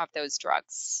metabolism of those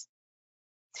drugs.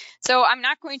 So I'm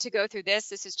not going to go through this.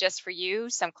 This is just for you,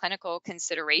 some clinical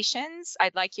considerations.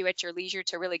 I'd like you at your leisure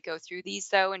to really go through these,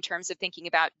 though, in terms of thinking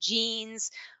about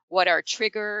genes, what are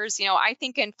triggers. I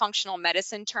think in functional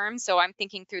medicine terms, so I'm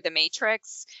thinking through the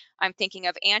matrix. I'm thinking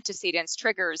of antecedents,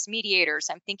 triggers, mediators.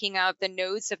 I'm thinking of the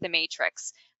nodes of the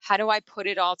matrix. How do I put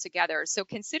it all together? So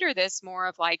consider this more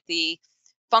of like the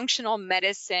functional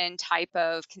medicine type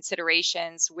of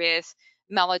considerations with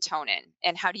melatonin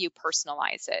and how do you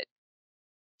personalize it.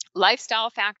 Lifestyle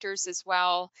factors as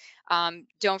well.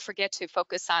 Don't forget to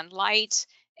focus on light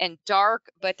and dark,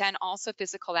 but then also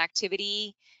physical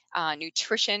activity.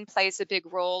 Nutrition plays a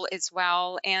big role as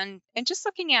well. And just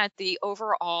looking at the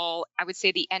overall, I would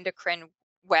say the endocrine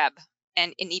web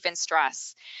and even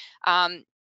stress.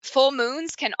 Full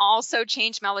moons can also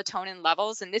change melatonin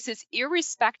levels, and this is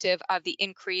irrespective of the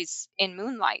increase in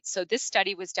moonlight. So this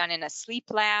study was done in a sleep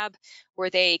lab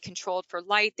where they controlled for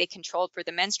light, they controlled for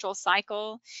the menstrual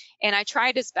cycle, and I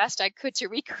tried as best I could to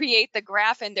recreate the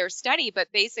graph in their study,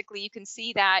 but basically you can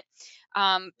see that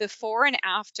before and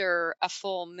after a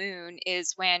full moon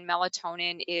is when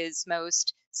melatonin is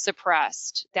most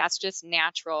suppressed. That's just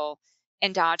natural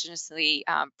endogenously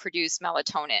produce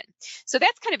melatonin. So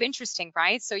that's kind of interesting,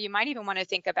 right? So you might even want to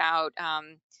think about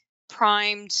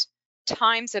primed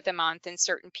times of the month in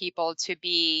certain people to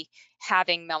be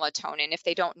having melatonin if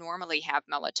they don't normally have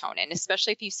melatonin,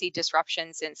 especially if you see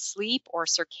disruptions in sleep or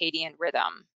circadian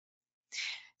rhythm.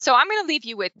 So I'm going to leave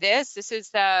you with this. This is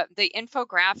the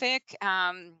infographic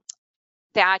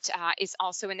that is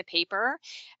also in the paper.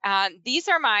 These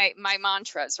are my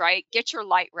mantras, right? Get your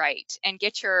light right and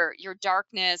get your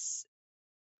darkness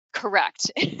correct.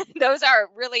 Those are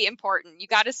really important. You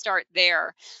got to start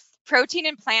there. Protein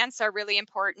and plants are really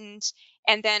important.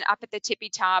 And then up at the tippy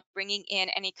top, bringing in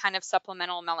any kind of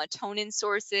supplemental melatonin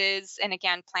sources. And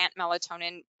again, plant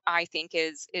melatonin, I think,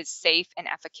 is safe and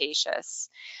efficacious.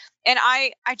 And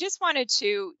I just wanted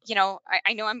to,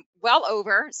 I know I'm well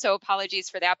over, so apologies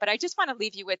for that, but I just want to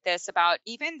leave you with this about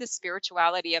even the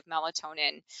spirituality of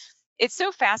melatonin. It's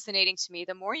so fascinating to me.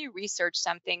 The more you research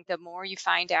something, the more you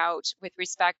find out with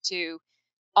respect to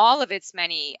all of its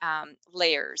many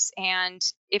layers. And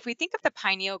if we think of the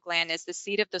pineal gland as the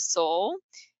seat of the soul,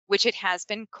 which it has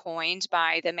been coined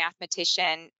by the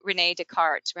mathematician Rene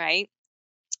Descartes, right?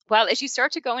 Well, as you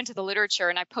start to go into the literature,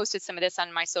 and I posted some of this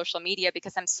on my social media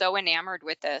because I'm so enamored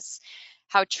with this,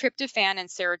 how tryptophan and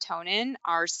serotonin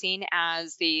are seen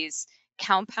as these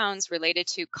compounds related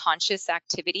to conscious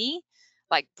activity,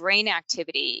 like brain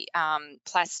activity,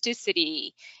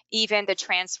 plasticity, even the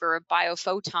transfer of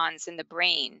biophotons in the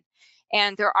brain.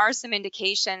 And there are some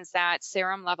indications that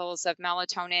serum levels of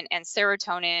melatonin and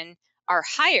serotonin are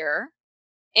higher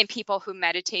in people who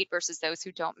meditate versus those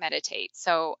who don't meditate.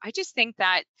 So I just think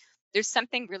that there's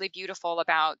something really beautiful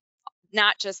about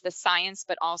not just the science,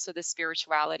 but also the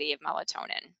spirituality of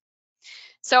melatonin.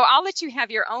 So I'll let you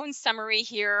have your own summary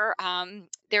here.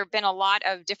 There have been a lot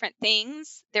of different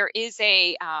things. There is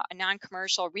a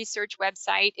non-commercial research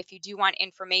website if you do want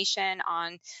information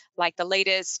on like the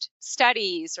latest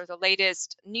studies or the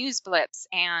latest news blips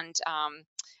and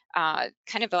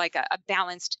kind of like a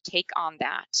balanced take on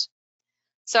that.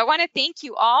 So I want to thank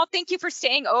you all. Thank you for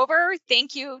staying over.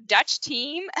 Thank you, Dutch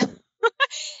team.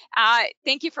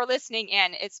 Thank you for listening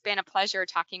in. It's been a pleasure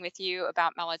talking with you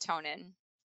about melatonin.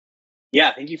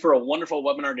 Yeah, thank you for a wonderful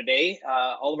webinar today.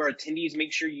 All of our attendees,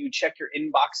 make sure you check your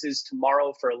inboxes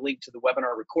tomorrow for a link to the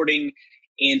webinar recording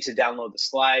and to download the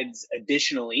slides.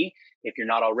 Additionally, if you're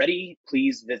not already,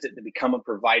 please visit the Become a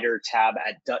Provider tab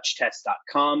at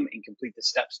dutchtest.com and complete the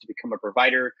steps to become a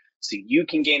provider so you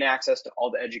can gain access to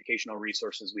all the educational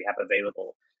resources we have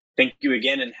available. Thank you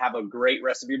again and have a great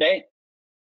rest of your day.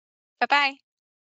 Bye-bye.